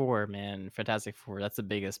F4, man. Fantastic Four. That's the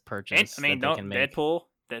biggest purchase. And, I mean, that they can make.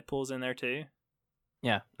 Deadpool's in there too.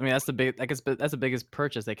 Yeah, I mean that's the biggest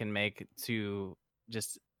purchase they can make to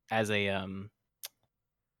just as a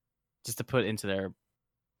just to put into their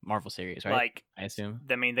Marvel series, right? Like, I assume.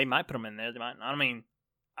 I mean, they might put them in there. They might. I mean,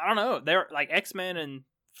 I don't know. They're like X-Men and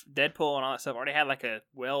Deadpool and all that stuff already had like a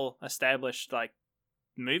well-established like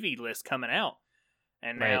movie list coming out,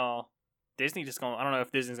 and now Disney just gonna. I don't know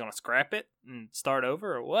if Disney's gonna scrap it and start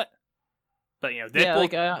over or what. But you know,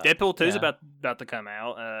 Deadpool 2 is about to come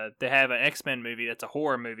out. They have an X-Men movie that's a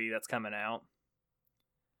horror movie that's coming out.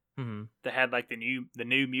 Mm-hmm. They had like the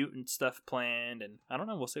new mutant stuff planned, and I don't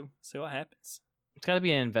know. We'll see what happens. It's got to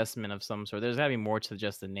be an investment of some sort. There's got to be more to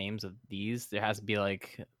just the names of these. There has to be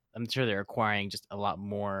like, I'm sure they're acquiring just a lot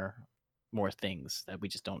more things that we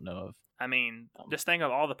just don't know of. I mean, just think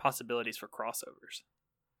of all the possibilities for crossovers.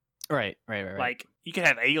 Right. Like you could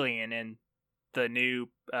have Alien and the new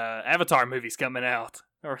Avatar movies coming out,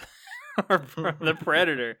 or the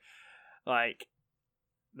Predator. Like,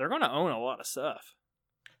 they're going to own a lot of stuff.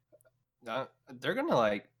 They're going to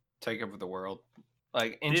like take over the world.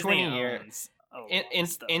 Like in Disney 20 years,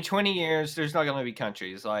 in 20 years, there's not going to be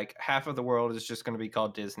countries. Like half of the world is just going to be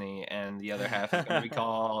called Disney, and the other half is going to be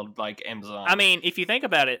called like Amazon. I mean, if you think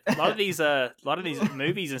about it, a lot of these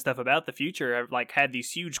movies and stuff about the future have like had these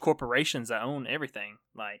huge corporations that own everything.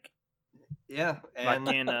 Like. Yeah, and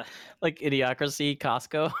like in like Idiocracy,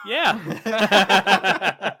 Costco. Yeah.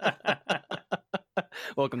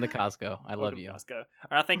 Welcome to Costco. I love you. Costco.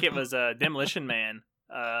 I think it was Demolition Man.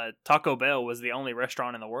 Taco Bell was the only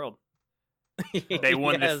restaurant in the world. They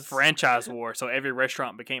won this franchise war, so every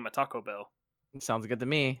restaurant became a Taco Bell. Sounds good to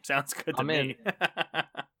me. Sounds good to me.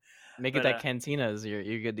 Make it that Cantina's.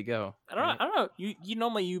 You're good to go. I don't know. You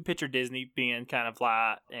normally picture Disney being kind of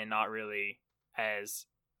light and not really as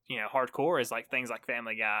hardcore as like things like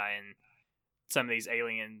Family Guy and some of these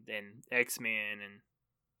Alien and X-Men, and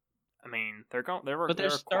I mean they're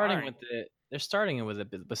starting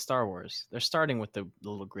with Star Wars. They're starting with the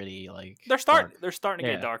little gritty like. They're starting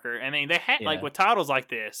to get darker. I mean they had like with titles like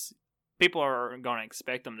this, people are going to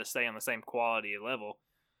expect them to stay on the same quality level.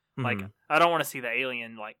 Mm-hmm. Like I don't want to see the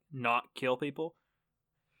alien like not kill people.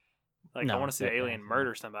 Like I want to see the alien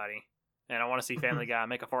murder somebody, and I want to see Family Guy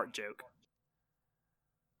make a fart joke.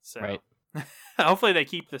 So hopefully they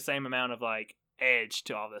keep the same amount of like edge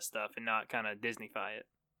to all this stuff and not kind of Disney-fy it.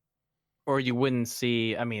 Or you wouldn't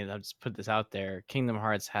see. I mean, I'll just put this out there. Kingdom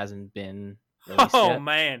Hearts hasn't been released yet,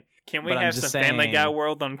 man, can we have some Family Guy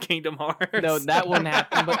world on Kingdom Hearts? No, that wouldn't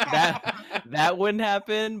happen. But that wouldn't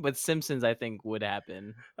happen. But Simpsons, I think, would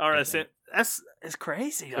happen. All right, it's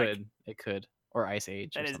crazy. It could, or Ice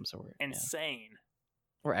Age of some sort. Insane. Yeah.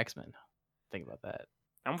 Or X-Men. Think about that.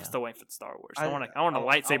 I'm still waiting for the Star Wars. I want a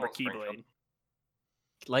lightsaber Keyblade.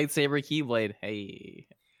 Lightsaber Keyblade. Hey.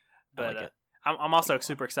 But like I'm also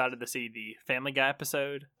super excited to see the Family Guy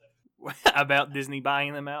episode about Disney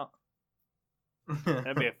buying them out.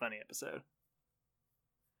 That'd be a funny episode.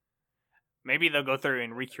 Maybe they'll go through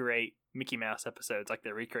and recreate Mickey Mouse episodes like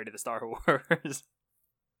they recreated the Star Wars.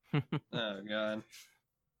 Oh god.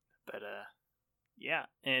 But yeah,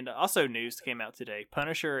 and also news came out today.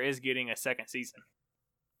 Punisher is getting a second season.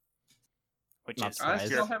 I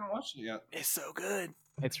still haven't watched it yet. It's so good.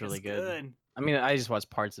 It's really good. I mean, I just watched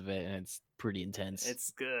parts of it, and it's pretty intense.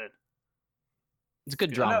 It's good. It's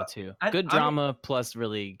good drama too. Good drama plus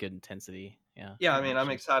really good intensity. Yeah. Yeah, I mean, I'm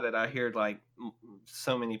excited. I hear like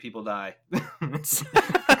so many people die. You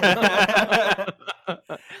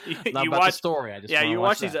watch the story. You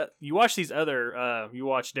watch these other. You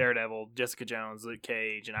watch Daredevil, Jessica Jones, Luke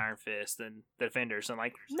Cage, and Iron Fist, and the Defenders, and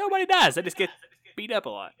like nobody dies. They just get beat up a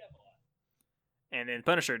lot. And then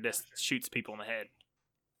Punisher just shoots people in the head,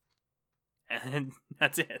 and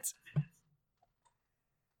that's it.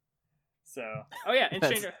 So, and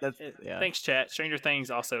thanks, chat. Stranger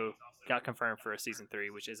Things also got confirmed for a season 3,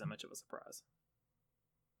 which isn't much of a surprise.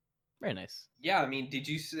 Very nice. Yeah, I mean, did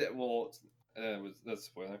you see? Well, that's a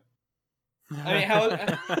spoiler. I mean,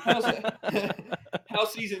 how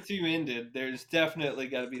season 2 ended? There's definitely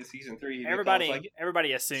got to be a season 3. Everybody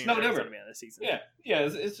assumed it's going to be another season. Yeah,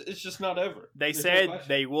 it's just not over. They said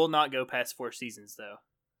they will not go past 4 seasons, though.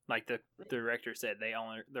 Like the director said,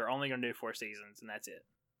 they're only going to do 4 seasons, and that's it.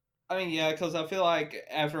 I mean, yeah, because I feel like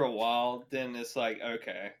after a while, then it's like,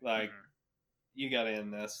 okay, like, you got to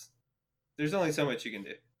end this. There's only so much you can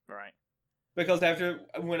do. Right. Because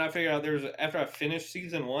when I figured out after I finished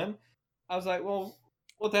season 1, I was like, well,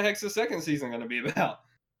 what the heck's the second season going to be about?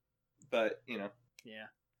 But, you know. Yeah.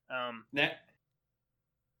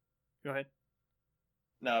 Go ahead.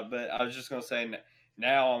 No, but I was just going to say,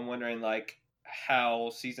 now I'm wondering, like,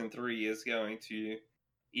 how season 3 is going to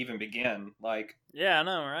even begin. Like, yeah, I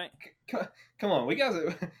know, right? Come on, we got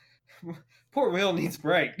poor Will needs a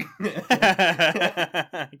break. You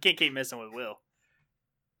can't keep messing with Will.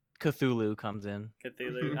 Cthulhu comes in.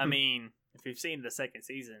 I mean, if you've seen the second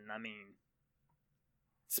season, I mean,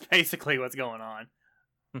 it's basically what's going on.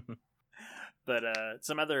 But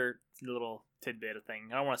some other little tidbit of thing.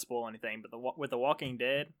 I don't want to spoil anything, but with The Walking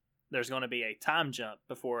Dead, there's going to be a time jump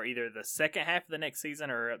before either the second half of the next season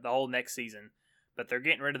or the whole next season. But they're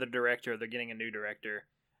getting rid of the director. They're getting a new director,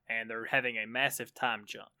 and they're having a massive time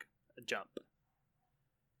jump.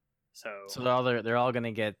 So they're all going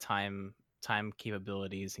to get time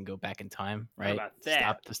capabilities and go back in time, right? About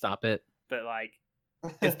that? Stop it. But like,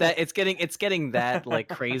 it's getting that like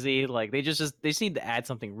crazy. Like they just need to add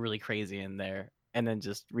something really crazy in there and then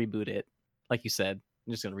just reboot it. Like you said,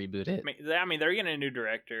 I'm just gonna reboot it. I mean, they're getting a new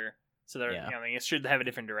director, so they're it should have a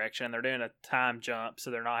different direction. They're doing a time jump, so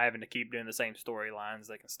they're not having to keep doing the same storylines.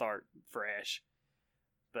 They can start fresh.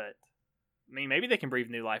 But I mean, maybe they can breathe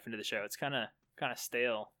new life into the show. It's kind of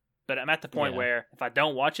stale. But I'm at the point where if I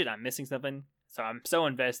don't watch it, I'm missing something. So I'm so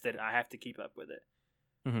invested, I have to keep up with it.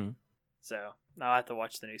 Mm-hmm. So I'll have to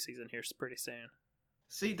watch the new season here pretty soon.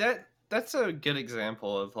 See, that's a good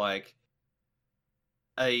example of like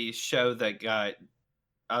a show that got,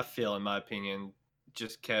 I feel in my opinion,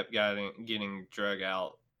 just kept getting drug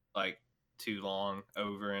out like too long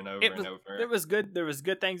over and over and over. There was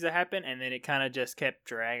good things that happened, and then it kind of just kept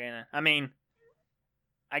dragging. I mean,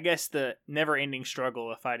 I guess the never-ending struggle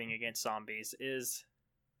of fighting against zombies is,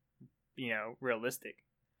 realistic.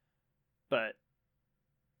 But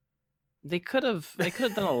they could have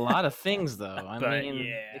done a lot of things, though.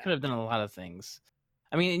 They could have done a lot of things.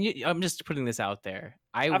 I mean, I'm just putting this out there.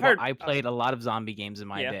 I played a lot of zombie games in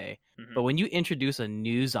my day, but when you introduce a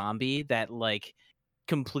new zombie that like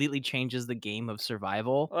completely changes the game of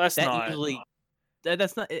survival, that's not.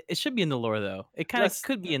 It should be in the lore, though. It kind of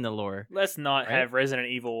could be in the lore. Let's not have Resident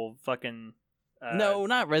Evil fucking. No,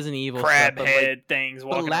 not Resident Evil. Crab stuff, head like, things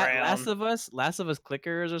walking around. Last of Us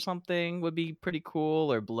clickers or something would be pretty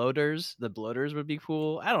cool, or bloaters. The bloaters would be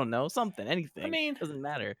cool. I don't know, anything. I mean, doesn't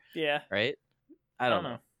matter. Yeah. Right. I don't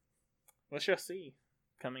know. Let's just see.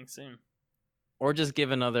 Coming soon. Or just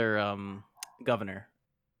give another governor.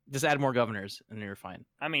 Just add more governors, and you're fine.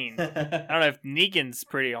 I mean, I don't know if Negan's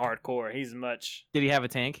pretty hardcore. He's much. Did he have a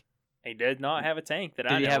tank? He did not have a tank that I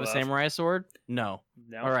know of. Did he have a samurai sword? No.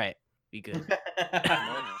 All right. Be good.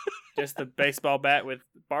 Just a baseball bat with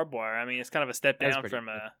barbed wire. I mean, it's kind of a step down from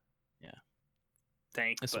a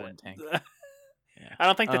tank. A sword tank. Yeah. I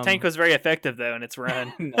don't think the tank was very effective though in its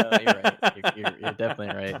run. No, you're right. You're definitely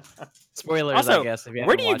right. Spoilers, also, I guess. If you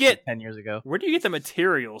where do you get 10 years ago? Where do you get the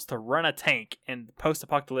materials to run a tank in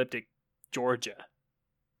post-apocalyptic Georgia?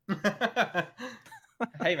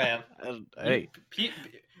 Hey man, hey.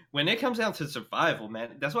 When it comes down to survival,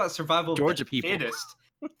 man, that's why survival Georgia people.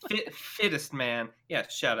 Fittest, man. Yeah,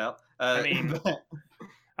 shout out. I mean,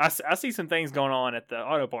 I see some things going on at the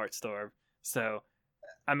auto parts store. So,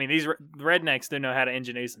 I mean, these rednecks do know how to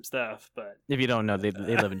engineer some stuff. But if you don't know, they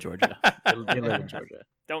live in Georgia. They live in Georgia.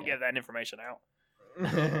 Don't give that information out.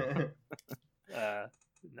 No,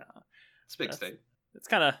 it's big state. That's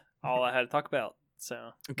kind of all I had to talk about.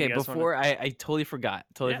 So okay, before I totally forgot.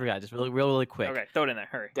 Just really quick. Okay, throw it in there.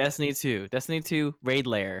 Hurry. Destiny 2 Raid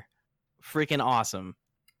Lair. freaking awesome.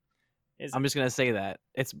 I'm just gonna say that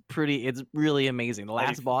it's really amazing. The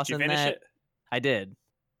last boss in that, I did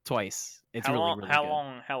twice. It's really good. How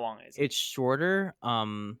long is it? It's shorter,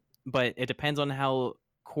 but it depends on how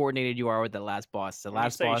coordinated you are with the last boss. The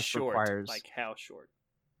last boss short, requires like how short?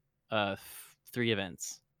 3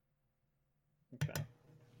 events. Okay.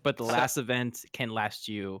 But the last event can last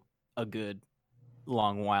you a good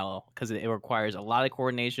long while because it requires a lot of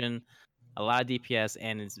coordination, a lot of DPS,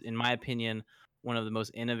 and it's, in my opinion, one of the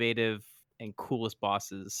most innovative and coolest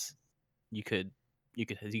bosses you could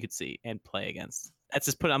see and play against.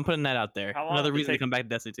 I'm putting that out there. Another reason to come back to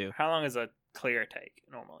Destiny 2. How long does a clear take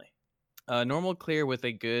normally? Normal clear with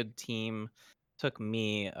a good team took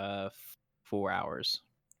me 4 hours.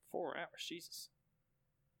 4 hours, Jesus.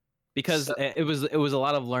 Because it was a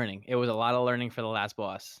lot of learning. It was a lot of learning for the last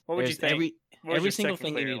boss. What would you think? Every single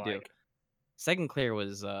thing you need to do. Second clear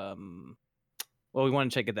was well, we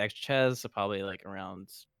want to check out the extra chest, so probably like around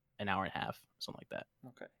an hour and a half, something like that.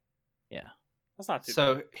 Okay. Yeah. That's not too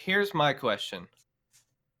bad. Here's my question.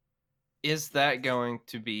 Is that going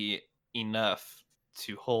to be enough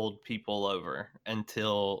to hold people over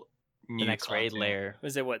until the next raid layer?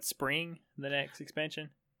 Was it spring, the next expansion?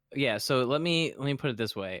 Yeah, so let me put it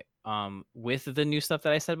this way. With the new stuff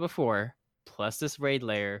that I said before, plus this raid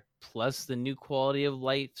layer, plus the new quality of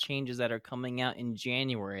life changes that are coming out in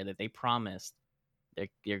January that they promised,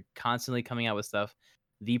 they're constantly coming out with stuff.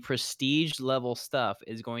 The prestige level stuff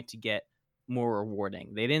is going to get more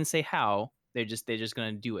rewarding. They didn't say how. They're just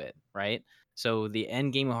going to do it, right? So the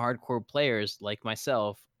end game hardcore players like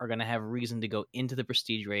myself are going to have reason to go into the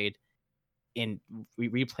prestige raid and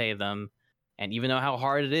replay them. And even though how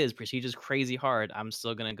hard it is, prestige is crazy hard, I'm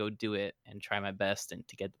still going to go do it and try my best and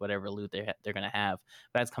to get whatever loot they're going to have.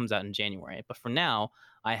 But that comes out in January. But for now,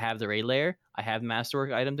 I have the raid layer. I have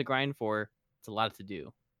masterwork item to grind for. It's a lot to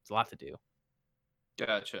do.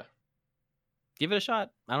 Gotcha. Give it a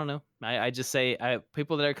shot. I don't know. I just say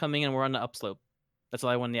people that are coming in, we're on the upslope. That's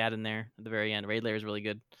all I wanted to add in there at the very end. Raid layer is really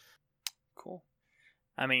good. Cool.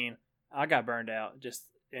 I mean, I got burned out just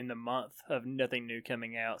in the month of nothing new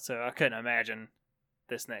coming out, so I couldn't imagine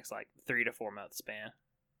this next 3 to 4 month span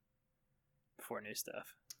before new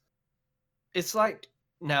stuff. It's like,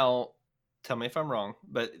 now tell me if I'm wrong,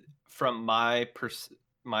 but from my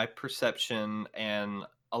perception and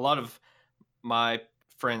a lot of my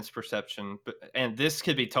friends' perception, and this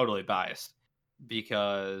could be totally biased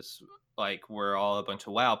because we're all a bunch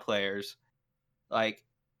of WoW players,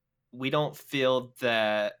 we don't feel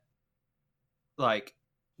that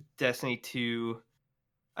Destiny 2,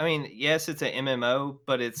 I mean, yes, it's an MMO,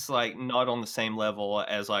 but it's not on the same level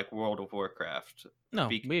as World of Warcraft. No,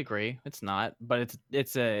 we agree. It's not, but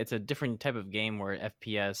it's a different type of game where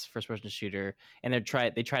FPS, first person shooter, and they try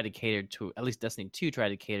to cater to, at least Destiny 2 tried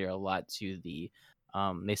to cater a lot to the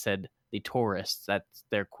they said the tourists, that's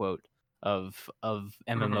their quote of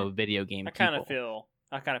MMO video game. I kind of feel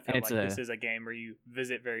this is a game where you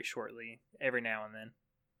visit very shortly every now and then.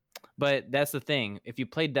 But that's the thing. If you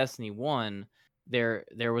played Destiny 1, there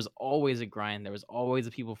was always a grind. There was always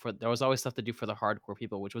there was always stuff to do for the hardcore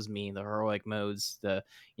people, which was me. The heroic modes,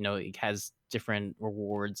 it has different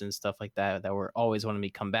rewards and stuff like that were always wanting me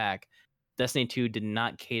to come back. Destiny 2 did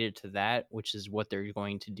not cater to that, which is what they're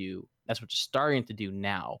going to do. That's what you're starting to do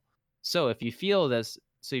now. So if you feel this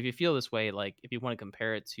way, if you want to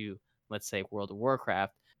compare it to, let's say, World of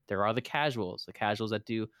Warcraft, there are the casuals that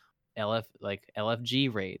do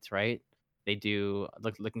LFG raids, right? They do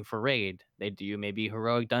looking for raid. They do maybe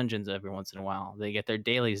heroic dungeons every once in a while. They get their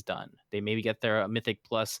dailies done. They maybe get their Mythic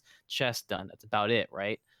Plus chest done. That's about it,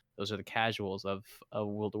 right? Those are the casuals of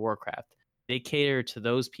World of Warcraft. They cater to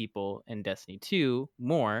those people in Destiny 2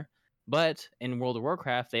 more, but in World of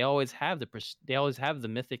Warcraft they always have the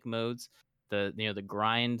mythic modes, the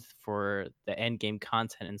grind for the end game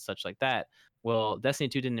content and such like that. Well, Destiny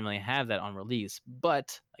 2 didn't really have that on release,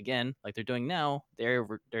 but again, like they're doing now,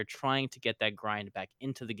 they're trying to get that grind back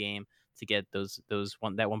into the game to get that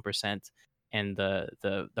 1% and the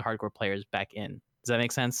hardcore players back in. Does that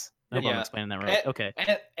make sense? I hope I'm explaining that right. Okay.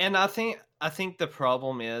 And I think the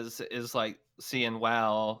problem is seeing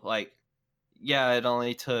WoW,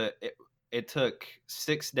 it took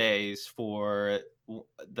 6 days for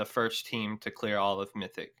the first team to clear all of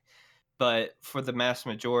Mythic. But for the mass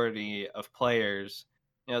majority of players,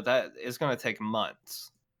 that is going to take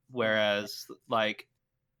months. Whereas,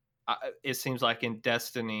 it seems like in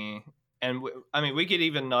Destiny, and we could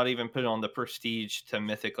even not even put it on the prestige to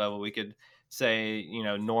Mythic level. We could say,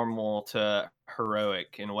 normal to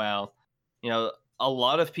heroic in WoW. A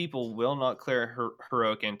lot of people will not clear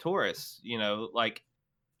heroic and Taurus.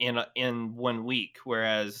 in 1 week,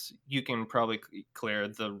 whereas you can probably clear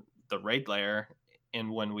the raid layer in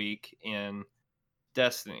 1 week in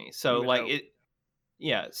Destiny. So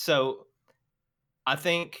so I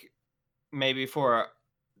think maybe for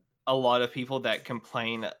a lot of people that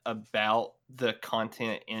complain about the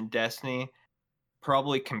content in Destiny,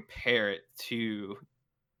 probably compare it to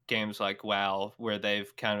games like WoW, where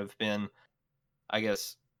they've kind of been, I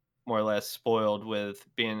guess, more or less spoiled with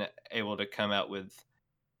being able to come out with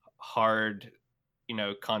hard,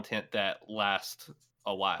 content that lasts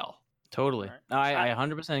a while. Totally. Right. I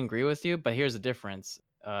 100% agree with you, but here's the difference.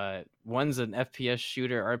 One's an FPS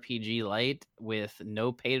shooter RPG light with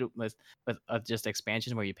no pay with just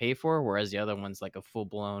expansion where you pay for, whereas the other one's like a full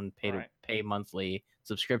blown pay monthly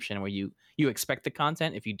subscription where you expect the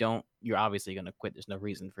content. If you don't, you're obviously going to quit. There's no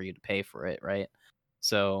reason for you to pay for it, right?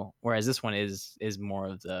 So whereas this one is more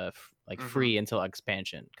of the free until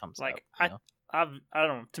expansion comes out. I don't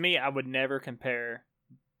know. To me, I would never compare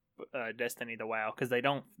Destiny to WoW, because they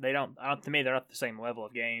don't to me, they're not the same level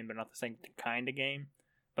of game. They're not the same kind of game.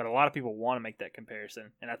 But a lot of people want to make that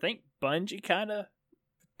comparison, and I think Bungie kind of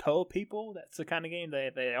told people that's the kind of game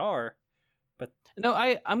they are. But no,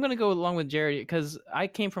 I'm gonna go along with Jared, because I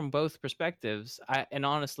came from both perspectives. And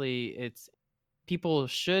honestly, it's people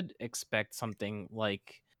should expect something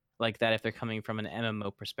like that if they're coming from an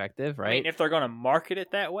MMO perspective, right? I mean, if they're gonna market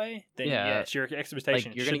it that way, then yes, your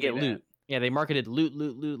expectation you're gonna get loot. Yeah, they marketed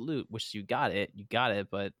loot, which you got it,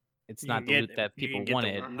 but it's not the loot that people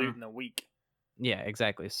wanted. Loot in a week. Yeah,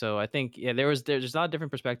 exactly. So I think there's a lot of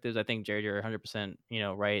different perspectives. I think Jared, you're 100%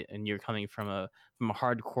 right, and you're coming from a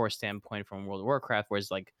hardcore standpoint from World of Warcraft, whereas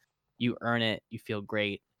like you earn it, you feel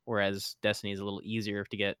great, whereas Destiny is a little easier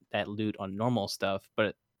to get that loot on normal stuff,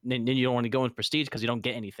 but then you don't want to go in Prestige because you don't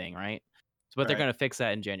get anything, right? So, but they're going to fix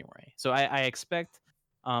that in January. So I expect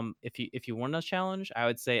if you want a challenge, I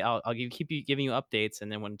would say I'll keep giving you updates,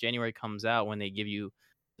 and then when January comes out, when they give you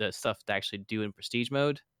the stuff to actually do in Prestige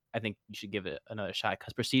mode, I think you should give it another shot,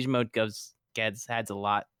 because Prestige mode adds a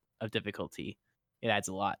lot of difficulty. It adds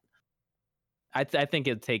a lot. I think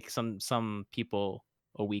it'd take some people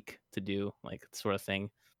a week to do like sort of thing.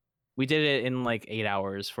 We did it in like 8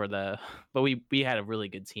 hours but we had a really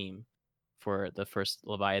good team for the first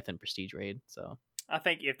Leviathan Prestige raid. So I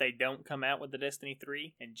think if they don't come out with the Destiny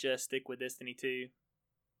 3 and just stick with Destiny 2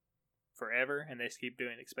 forever, and they just keep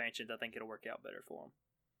doing expansions, I think it'll work out better for them.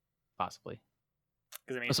 Possibly.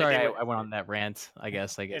 Because I mean, sorry, I went on that rant. I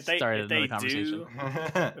guess started another conversation.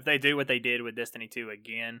 If they do what they did with Destiny 2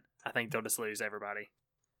 again, I think they'll just lose everybody.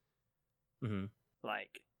 Mm-hmm.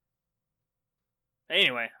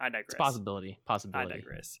 Anyway, I digress. It's possibility. I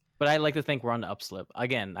digress. But I like to think we're on the upslip.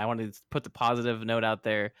 Again, I wanted to put the positive note out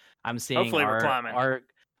there. I'm seeing hopefully we're climbing.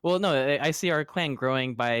 I see our clan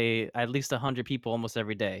growing by at least 100 people almost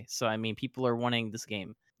every day. So I mean, people are wanting this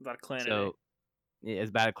game. About a clan a day. It's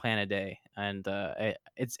about a clan a day, and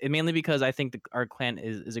it's mainly because I think our clan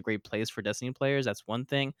is a great place for Destiny players. That's one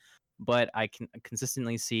thing, but I can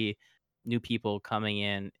consistently see new people coming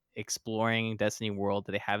in, exploring Destiny world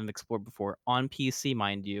that they haven't explored before on PC,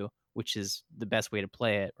 mind you, which is the best way to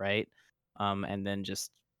play it, right? And then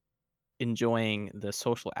just enjoying the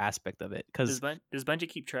social aspect of it. Because does Bungie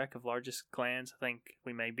keep track of largest clans? I think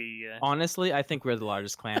we may be. Honestly, I think we're the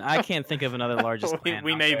largest clan. I can't think of another largest clan.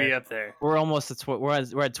 We may be up there. We're almost at we're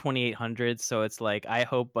at 2,800. So it's like I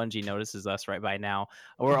hope Bungie notices us right by now.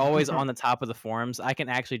 We're always on the top of the forums. I can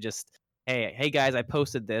actually just hey guys, I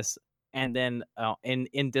posted this. And then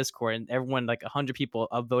in Discord, and everyone, like 100 people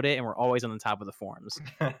upvote it, and we're always on the top of the forums.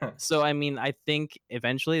 So I mean, I think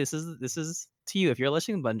eventually this is to you if you're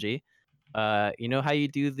listening to Bungie. You know how you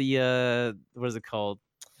do the what is it called?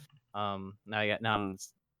 Now I'm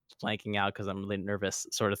blanking out because I'm really nervous,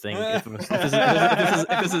 sort of thing. If this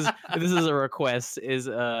is a request, is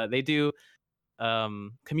they do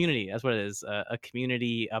community. That's what it is. A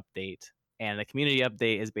community update. And a community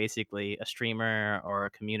update is basically a streamer or a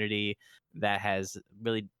community that has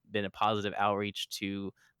really been a positive outreach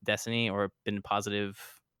to Destiny or been a positive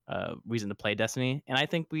reason to play Destiny. And I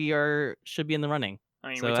think we should be in the running.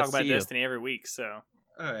 I mean, we talk about Destiny every week, so.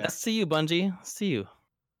 That's to you, Bungie. See you.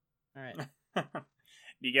 All right. Do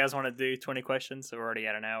you guys want to do 20 questions? So we're already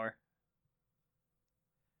at an hour.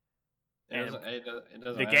 It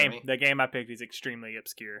doesn't the game I picked is extremely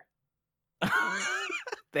obscure.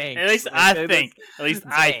 Thanks. At least I think.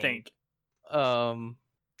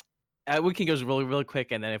 We can go really, really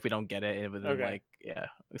quick, and then if we don't get it, would okay.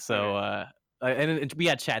 So, and we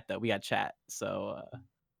got chat though. We got chat. So,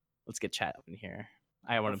 let's get chat up in here.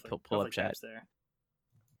 I want to pull up chat. There.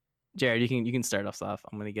 Jared, you can start us off.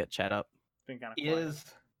 I'm gonna get chat up. It's been kind of quiet. Is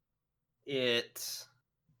it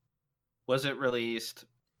Was it released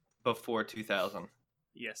before 2000?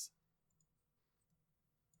 Yes.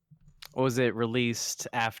 Was it released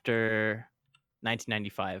after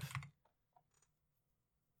 1995?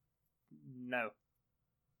 No.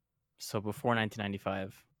 So before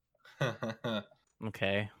 1995.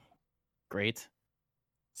 Okay. Great.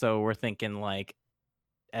 So we're thinking like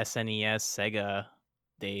SNES, Sega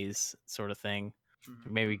days sort of thing.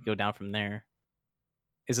 Mm-hmm. Maybe we go down from there.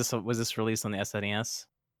 Was this released on the SNES?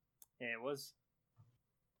 Yeah, it was.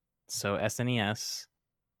 So SNES.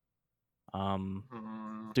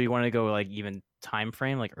 Do you want to go like even time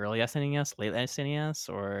frame, like early SNES, late SNES,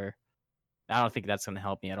 or I don't think that's going to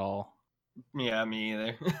help me at all. Yeah, me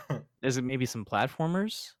either. Is it maybe some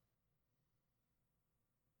platformers?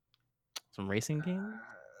 Some racing game?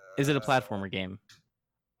 Is it a platformer game?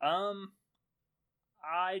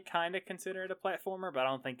 I kind of consider it a platformer, but I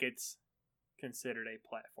don't think it's considered a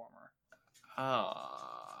platformer.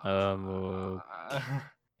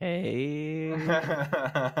 Hey.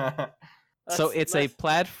 So it's a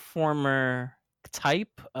platformer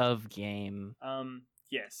type of game.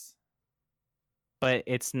 Yes. But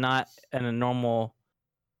it's not in a normal.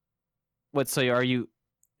 What? So are you?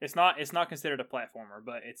 It's not considered a platformer,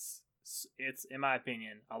 but it's in my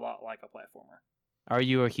opinion a lot like a platformer. Are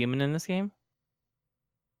you a human in this game?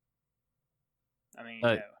 I mean,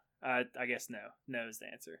 no. I guess no. No is the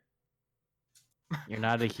answer. You're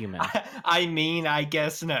not a human. I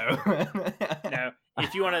guess no. No.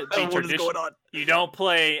 If you want to be traditional, you don't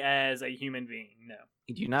play as a human being. No.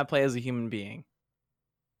 You do not play as a human being.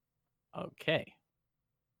 Okay.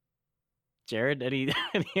 Jared, any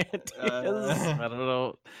ideas? I don't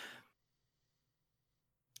know.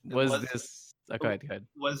 Was this? Oh, go ahead.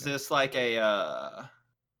 Was this like a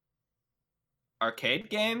arcade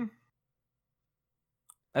game?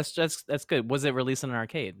 That's good. Was it released on an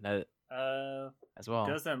arcade? As well.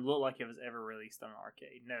 Doesn't look like it was ever released on an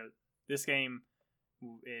arcade. No, this game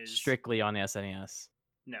is strictly on the SNES.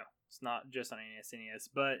 No, it's not just on the SNES,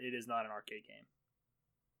 but it is not an arcade game.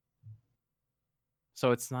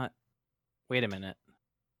 So it's not. Wait a minute.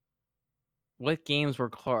 What games were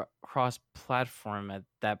cross-platform at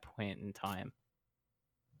that point in time?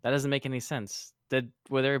 That doesn't make any sense.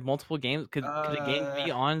 Were there multiple games? Could a game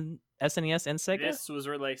be on SNES and Sega? This was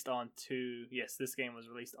released on two. Yes, this game was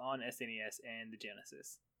released on SNES and the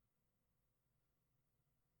Genesis.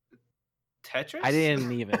 Tetris? I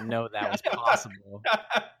didn't even know that was possible.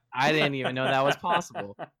 I didn't even know that was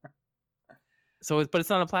possible. So, but it's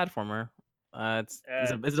not a platformer. Is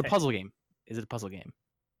it a puzzle game? Is it a puzzle game?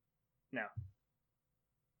 No.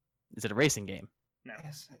 Is it a racing game? No.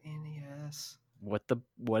 SNES. What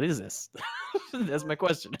is this? That's my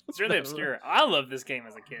question. It's really obscure. I loved this game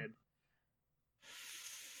as a kid.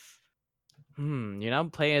 You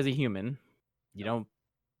don't play as a human. You don't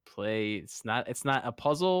play. It's not a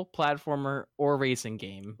puzzle, platformer, or racing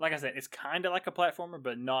game. Like I said, it's kind of like a platformer,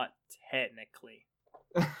 but not technically.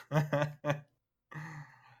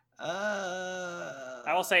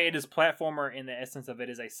 I will say it is platformer in the essence of it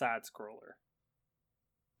is a side scroller.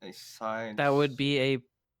 A side. That would be a.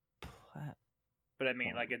 But I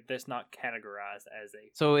mean, like it's not categorized as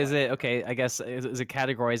a. So is it okay? I guess is it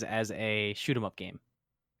categorized as a shoot 'em up game?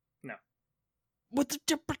 No. What's the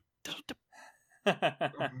difference?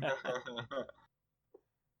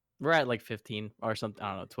 We're at like 15 or something. I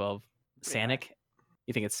don't know, 12. Sonic?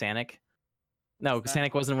 You think it's Sonic? No,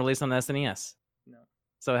 Sonic wasn't released on the SNES. No.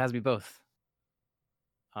 So it has to be both.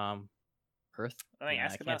 Earth. I mean,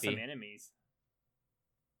 ask about some enemies.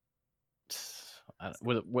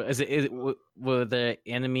 Were the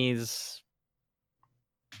enemies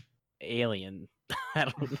alien? I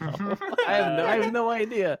don't know. I have no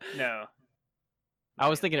idea. No. I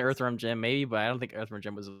was thinking Earthworm Jim maybe, but I don't think Earthworm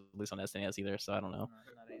Jim was released on SNES either, so I don't know.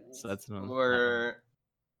 So that's were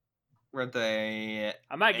they?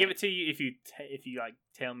 I might give it to you if you like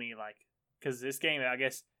tell me like because this game I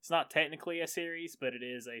guess it's not technically a series, but it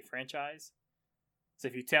is a franchise. So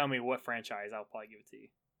if you tell me what franchise, I'll probably give it to you.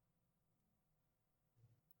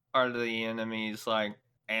 Are the enemies like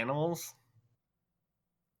animals?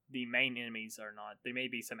 The main enemies are not. There may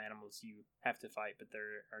be some animals you have to fight, but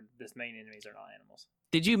this main enemies are not animals.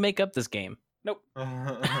 Did you make up this game? Nope.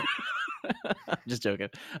 Just joking.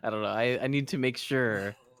 I don't know. I need to make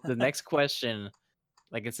sure. The next question,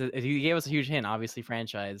 like he gave us a huge hint. Obviously,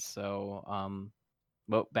 franchise. So,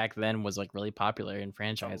 what back then was like really popular in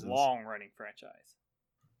franchises. It's a long-running franchise.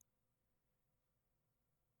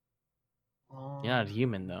 You're not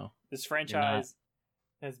human though. This franchise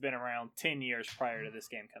has been around 10 years prior to this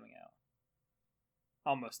game coming out.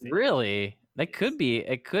 Almost 10 really? That could be.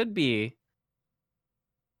 It could be.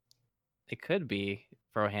 It could be.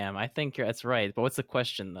 Froham. I think that's right. But what's the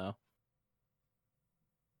question though?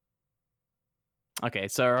 Okay,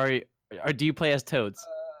 so do you play as Toads?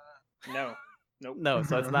 No. Nope. No,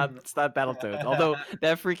 so it's not Battletoads. Although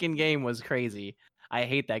that freaking game was crazy. I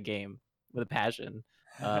hate that game with a passion.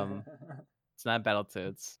 It's not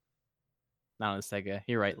Battletoads. Not on Sega.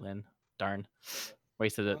 You're right, Lynn. Darn.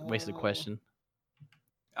 Wasted a question.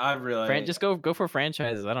 I really just go for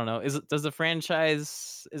franchises. I don't know. Is a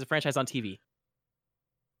franchise on TV?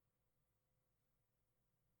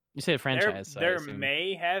 You said a franchise. There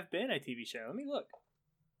may have been a TV show. Let me look.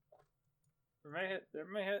 There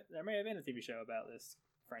may have been a TV show about this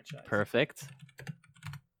franchise. Perfect.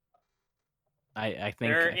 I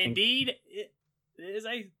think indeed it is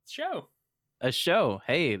a show. A show.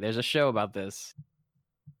 Hey, there's a show about this.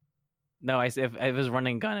 No, if it was Run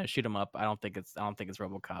and Gun and Shoot 'em Up, I don't think it's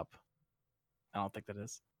RoboCop. I don't think that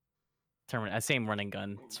is. Same Run and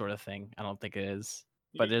Gun sort of thing. I don't think it is.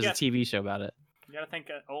 But there's a TV show about it. You gotta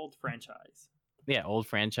think old franchise. Yeah, old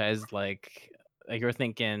franchise like you're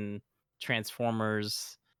thinking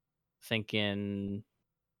Transformers, thinking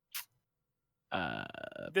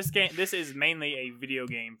this is mainly a video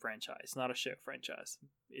game franchise, not a show franchise.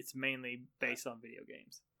 It's mainly based on video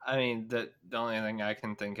games. I mean, the only thing I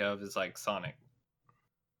can think of is like Sonic.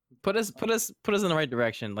 Put us in the right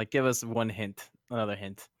direction. Like, give us another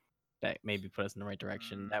hint that maybe put us in the right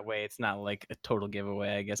direction. That way, it's not like a total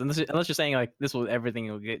giveaway, I guess. Unless you're saying like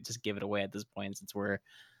everything will just give it away at this point, since we're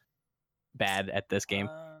bad at this game.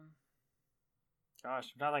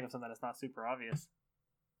 Gosh, I'm trying to think of something that's not super obvious.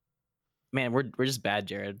 Man, we're just bad,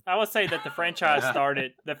 Jared. I would say that the franchise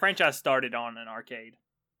started. The franchise started on an arcade.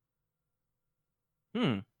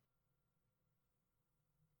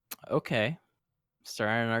 Okay.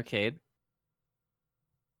 Started on an arcade.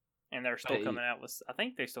 And they're still coming out with. I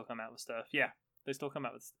think they still come out with stuff. Yeah, they still come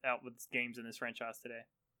out with games in this franchise today.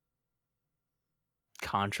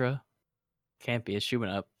 Contra, can't be a shoot 'em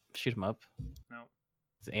up. No.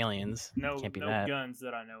 It's aliens. No, can't be no that. Guns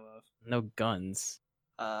that I know of. No guns.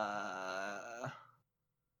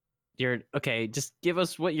 Okay. Just give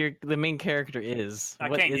us what the main character is. I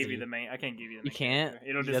can't give you the main. You can't. Character.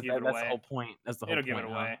 It'll just give it away. That's the whole point. It'll give it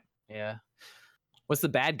away. Yeah. What's the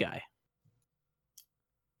bad guy?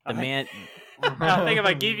 The man. I think if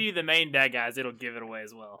I give you the main bad guys, it'll give it away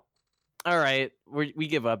as well. All right, we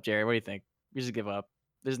give up, Jared. What do you think? We just give up.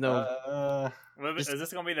 There's no. Is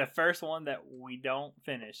this gonna be the first one that we don't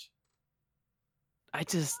finish? I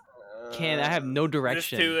just can't. I have no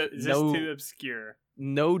direction. Is this too obscure?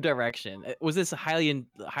 No direction. Was this a highly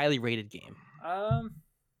rated game?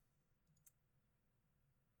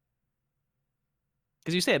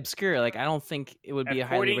 Because you say obscure, like I don't think it would be a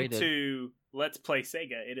highly rated. According to Let's Play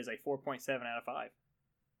Sega, it is a 4.7 out of 5.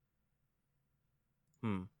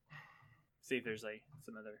 See if there's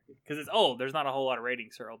some other, because it's old. There's not a whole lot of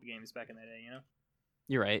ratings for old games back in the day, you know.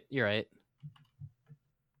 You're right.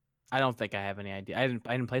 I don't think I have any idea. I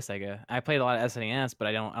didn't play Sega. I played a lot of SNES, but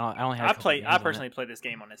I don't have. I personally played this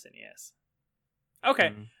game on SNES.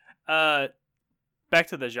 Okay. Back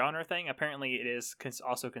to the genre thing. Apparently, it is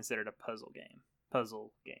also considered a puzzle game.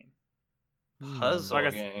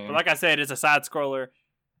 Like I said, it's a side scroller,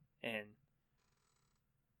 and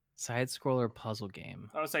side scroller puzzle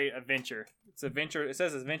game. I would say adventure. It's adventure. It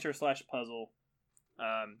says adventure/puzzle.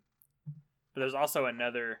 But there's also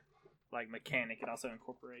another mechanic. It also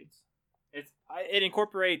incorporates. It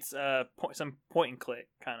incorporates some point and click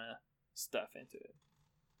kind of stuff into it.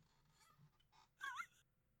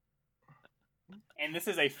 And this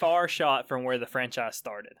is a far shot from where the franchise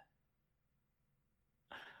started.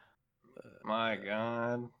 My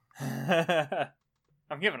God.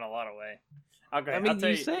 I'm giving a lot away. Okay, I mean,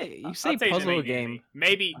 you say puzzle game. Enemy.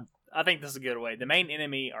 Maybe I think this is a good way. The main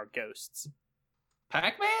enemy are ghosts.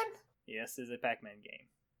 Pac-Man? Yes, it's a Pac-Man game.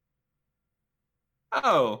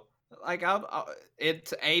 Oh,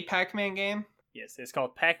 it's a Pac-Man game? Yes, it's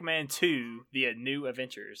called Pac-Man 2: The New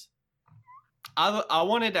Adventures. I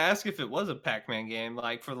wanted to ask if it was a Pac-Man game,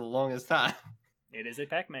 for the longest time. It is a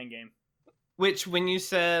Pac-Man game. Which, when you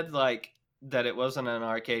said, that it wasn't an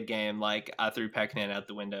arcade game, I threw Pac-Man out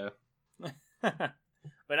the window. But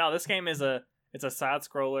no, this game is it's a side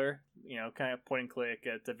scroller, kind of point and click.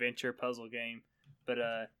 It's an adventure puzzle game. But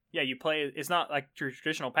yeah, you play. It's not like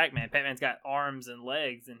traditional Pac-Man. Pac-Man's got arms and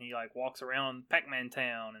legs, and he walks around Pac-Man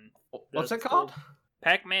Town. And what's it called?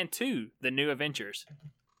 Pac-Man 2: The New Adventures.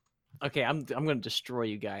 Okay, I'm gonna destroy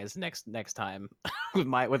you guys next time with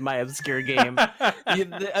my obscure game.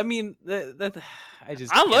 I mean,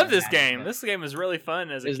 I love this game. This game was really fun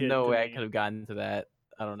as a kid. There's no way I could have gotten to that.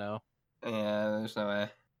 I don't know. Yeah, there's no way.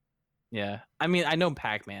 Yeah. I mean, I know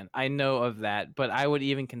Pac-Man. I know of that, but I would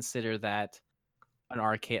even consider that an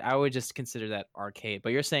arcade. I would just consider that arcade.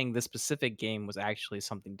 But you're saying this specific game was actually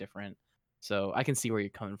something different. So I can see where you're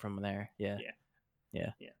coming from there. Yeah.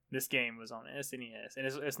 Yeah. This game was on SNES, and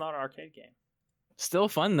it's not an arcade game. Still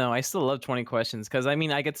fun though. I still love 20 questions because I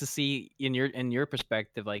mean I get to see in your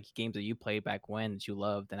perspective like games that you played back when that you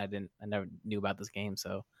loved, and I never knew about this game.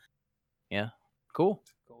 So yeah, cool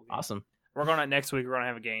awesome. We're going to next week. We're going to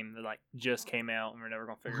have a game that like just came out, and we're never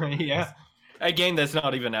going to figure it out. Yeah, a game that's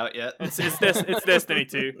not even out yet. It's Destiny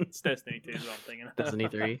 2. It's Destiny 2 is what I'm thinking. Destiny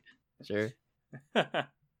 3, sure.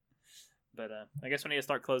 But I guess we need to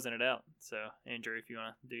start closing it out. So Andrew, if you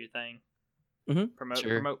want to do your thing,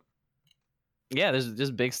 promote. Yeah, there's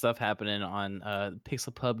just big stuff happening on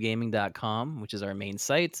pixelpubgaming.com, which is our main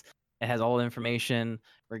site. It has all the information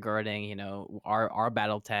regarding, you know, our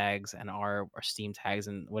battle tags and our Steam tags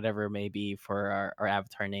and whatever it may be for our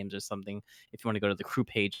avatar names or something. If you want to go to the crew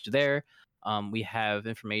page there, we have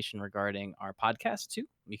information regarding our podcast too.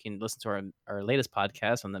 You can listen to our latest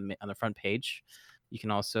podcast on the front page. You can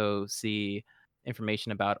also see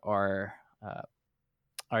information about our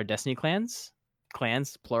Destiny clans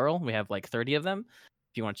plural. We have like 30 of them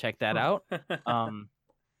if you want to check that out.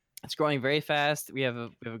 It's growing very fast. We have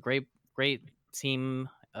a great team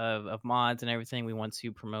of mods and everything. We want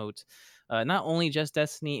to promote not only just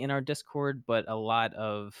Destiny in our Discord, but a lot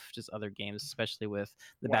of just other games, especially with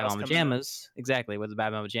the Bad Mama Jammas. Exactly, with the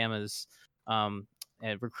Bad Mama Jammas and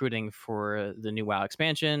recruiting for the new WoW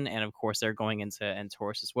expansion, and of course they're going into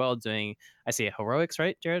Entorus as well, doing heroics,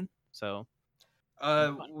 right, Jared? So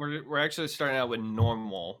we're actually starting out with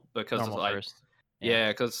normal because normal of like first.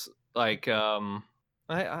 because like I'll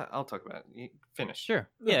talk about it. You finish. Sure.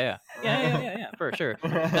 Yeah, for sure.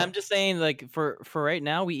 And I'm just saying, like, for right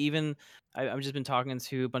now, I've just been talking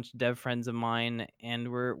to a bunch of dev friends of mine,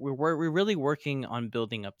 and we're really working on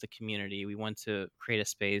building up the community. We want to create a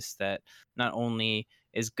space that not only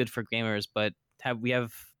is good for gamers, but we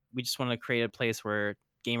just want to create a place where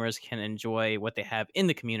gamers can enjoy what they have in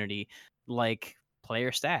the community, like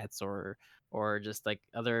player stats or just like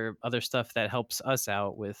other stuff that helps us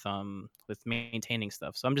out with maintaining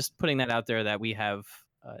stuff. So I'm just putting that out there that we have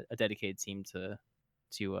a dedicated team to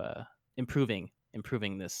improving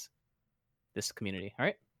this community. All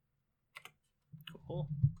right. Cool.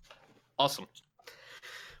 Awesome.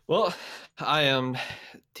 Well, I am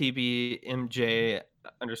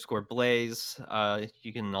TBMJ_Blaze.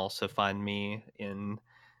 You can also find me in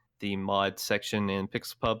the mod section in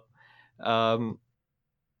Pixelpub.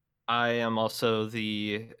 I am also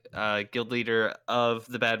the guild leader of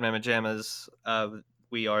the Bad Mama Jammas.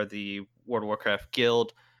 We are the World of Warcraft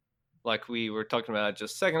guild, like we were talking about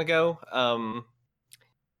just a second ago.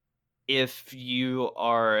 If you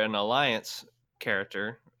are an Alliance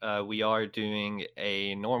character, we are doing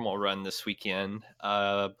a normal run this weekend,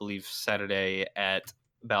 I believe Saturday at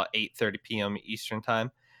about 8:30 p.m. Eastern time.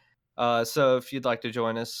 So if you'd like to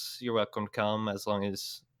join us, you're welcome to come, as long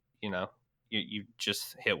as, you know, you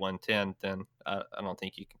just hit 110, then I don't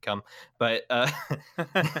think you can come. But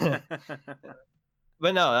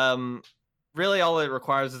but no, really all it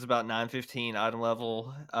requires is about 915 item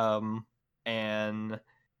level. And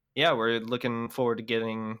yeah, we're looking forward to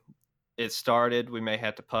getting it started. We may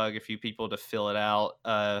have to pug a few people to fill it out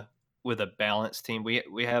with a balanced team.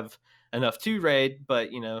 We have enough to raid,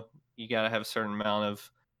 but you know, you got to have a certain amount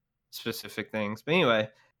of specific things. But anyway,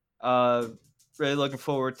 really looking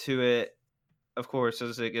forward to it. Of course,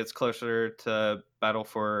 as it gets closer to Battle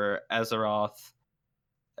for Azeroth,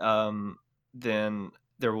 then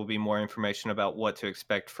there will be more information about what to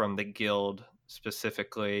expect from the guild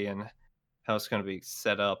specifically and how it's going to be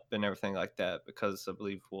set up and everything like that, because I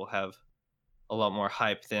believe we'll have a lot more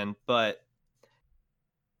hype then. But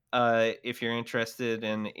if you're interested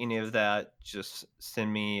in any of that, just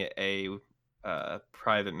send me a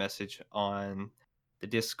private message on the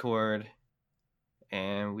Discord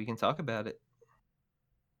and we can talk about it.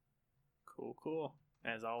 Cool.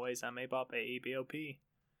 As always, I'm Abop, AEBOP.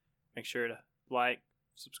 Make sure to like,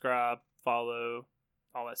 subscribe, follow,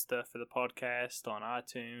 all that stuff for the podcast on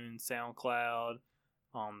iTunes, SoundCloud,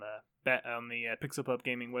 on the Pixelpub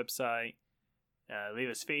Gaming website. Leave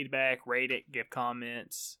us feedback, rate it, give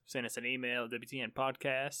comments, send us an email at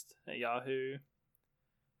WTNpodcast@Yahoo.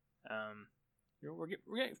 We're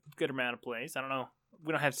getting a good amount of plays. I don't know.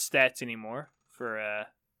 We don't have stats anymore for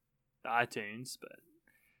the iTunes,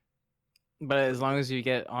 but as long as you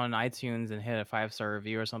get on iTunes and hit a 5-star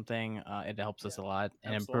review or something, it helps us a lot,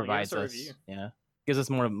 and absolutely. it provides us. Yeah, gives us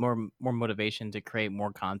more motivation to create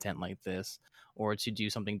more content like this, or to do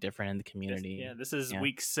something different in the community. This is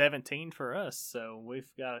week 17 for us, so we've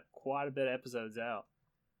got quite a bit of episodes out.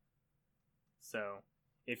 So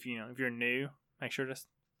if you're new, make sure to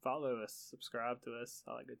follow us, subscribe to us,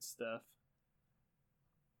 all that good stuff.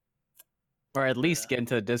 Or at least get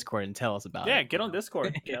into the Discord and tell us about it. Yeah, get on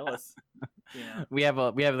Discord. Tell us. We hit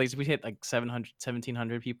like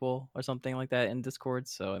 1,700 people or something like that in Discord.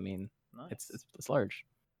 So I mean, nice. It's large.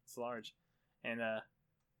 It's large, and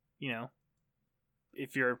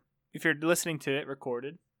if you're listening to it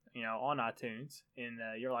recorded, on iTunes, and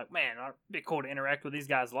you're like, man, it'd be cool to interact with these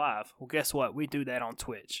guys live. Well, guess what? We do that on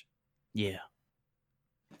Twitch. Yeah.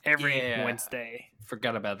 Every Wednesday.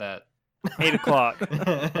 Forgot about that. 8 o'clock.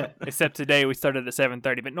 Except today we started at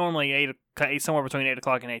 7:30, but normally somewhere between 8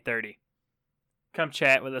 o'clock and 8:30. Come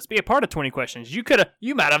chat with us. Be a part of 20 Questions. You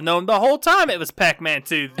might have known the whole time it was Pac-Man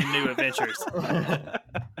 2: The New Adventures.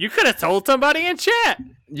 You could have told somebody in chat.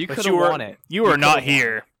 You could have won it. You were not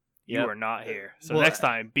here. You were not here. So next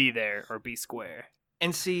time, be there or be square.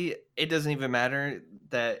 And see, it doesn't even matter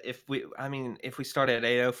that if we start at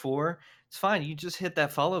 8:04, it's fine. You just hit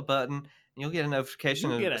that follow button, and you'll get a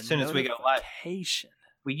notification as soon as we go live.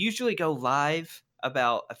 We usually go live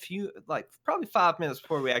about probably 5 minutes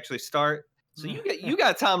before we actually start. So you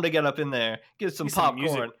got time to get up in there, get some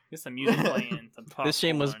popcorn, get some music playing. Some popcorn. This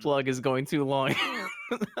shameless plug is going too long.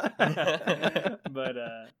 But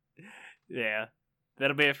yeah,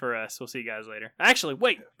 that'll be it for us. We'll see you guys later. Actually,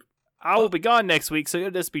 wait, I will be gone next week, so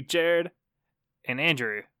it'll just be Jared and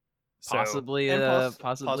Andrew. So, possibly Rob,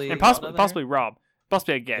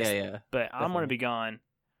 possibly a guest. Yeah. But definitely. I'm going to be gone,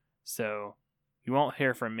 so you won't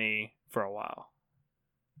hear from me for a while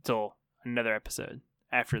until another episode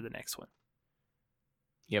after the next one.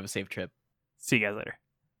 You have a safe trip. See you guys later.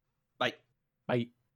 Bye. Bye.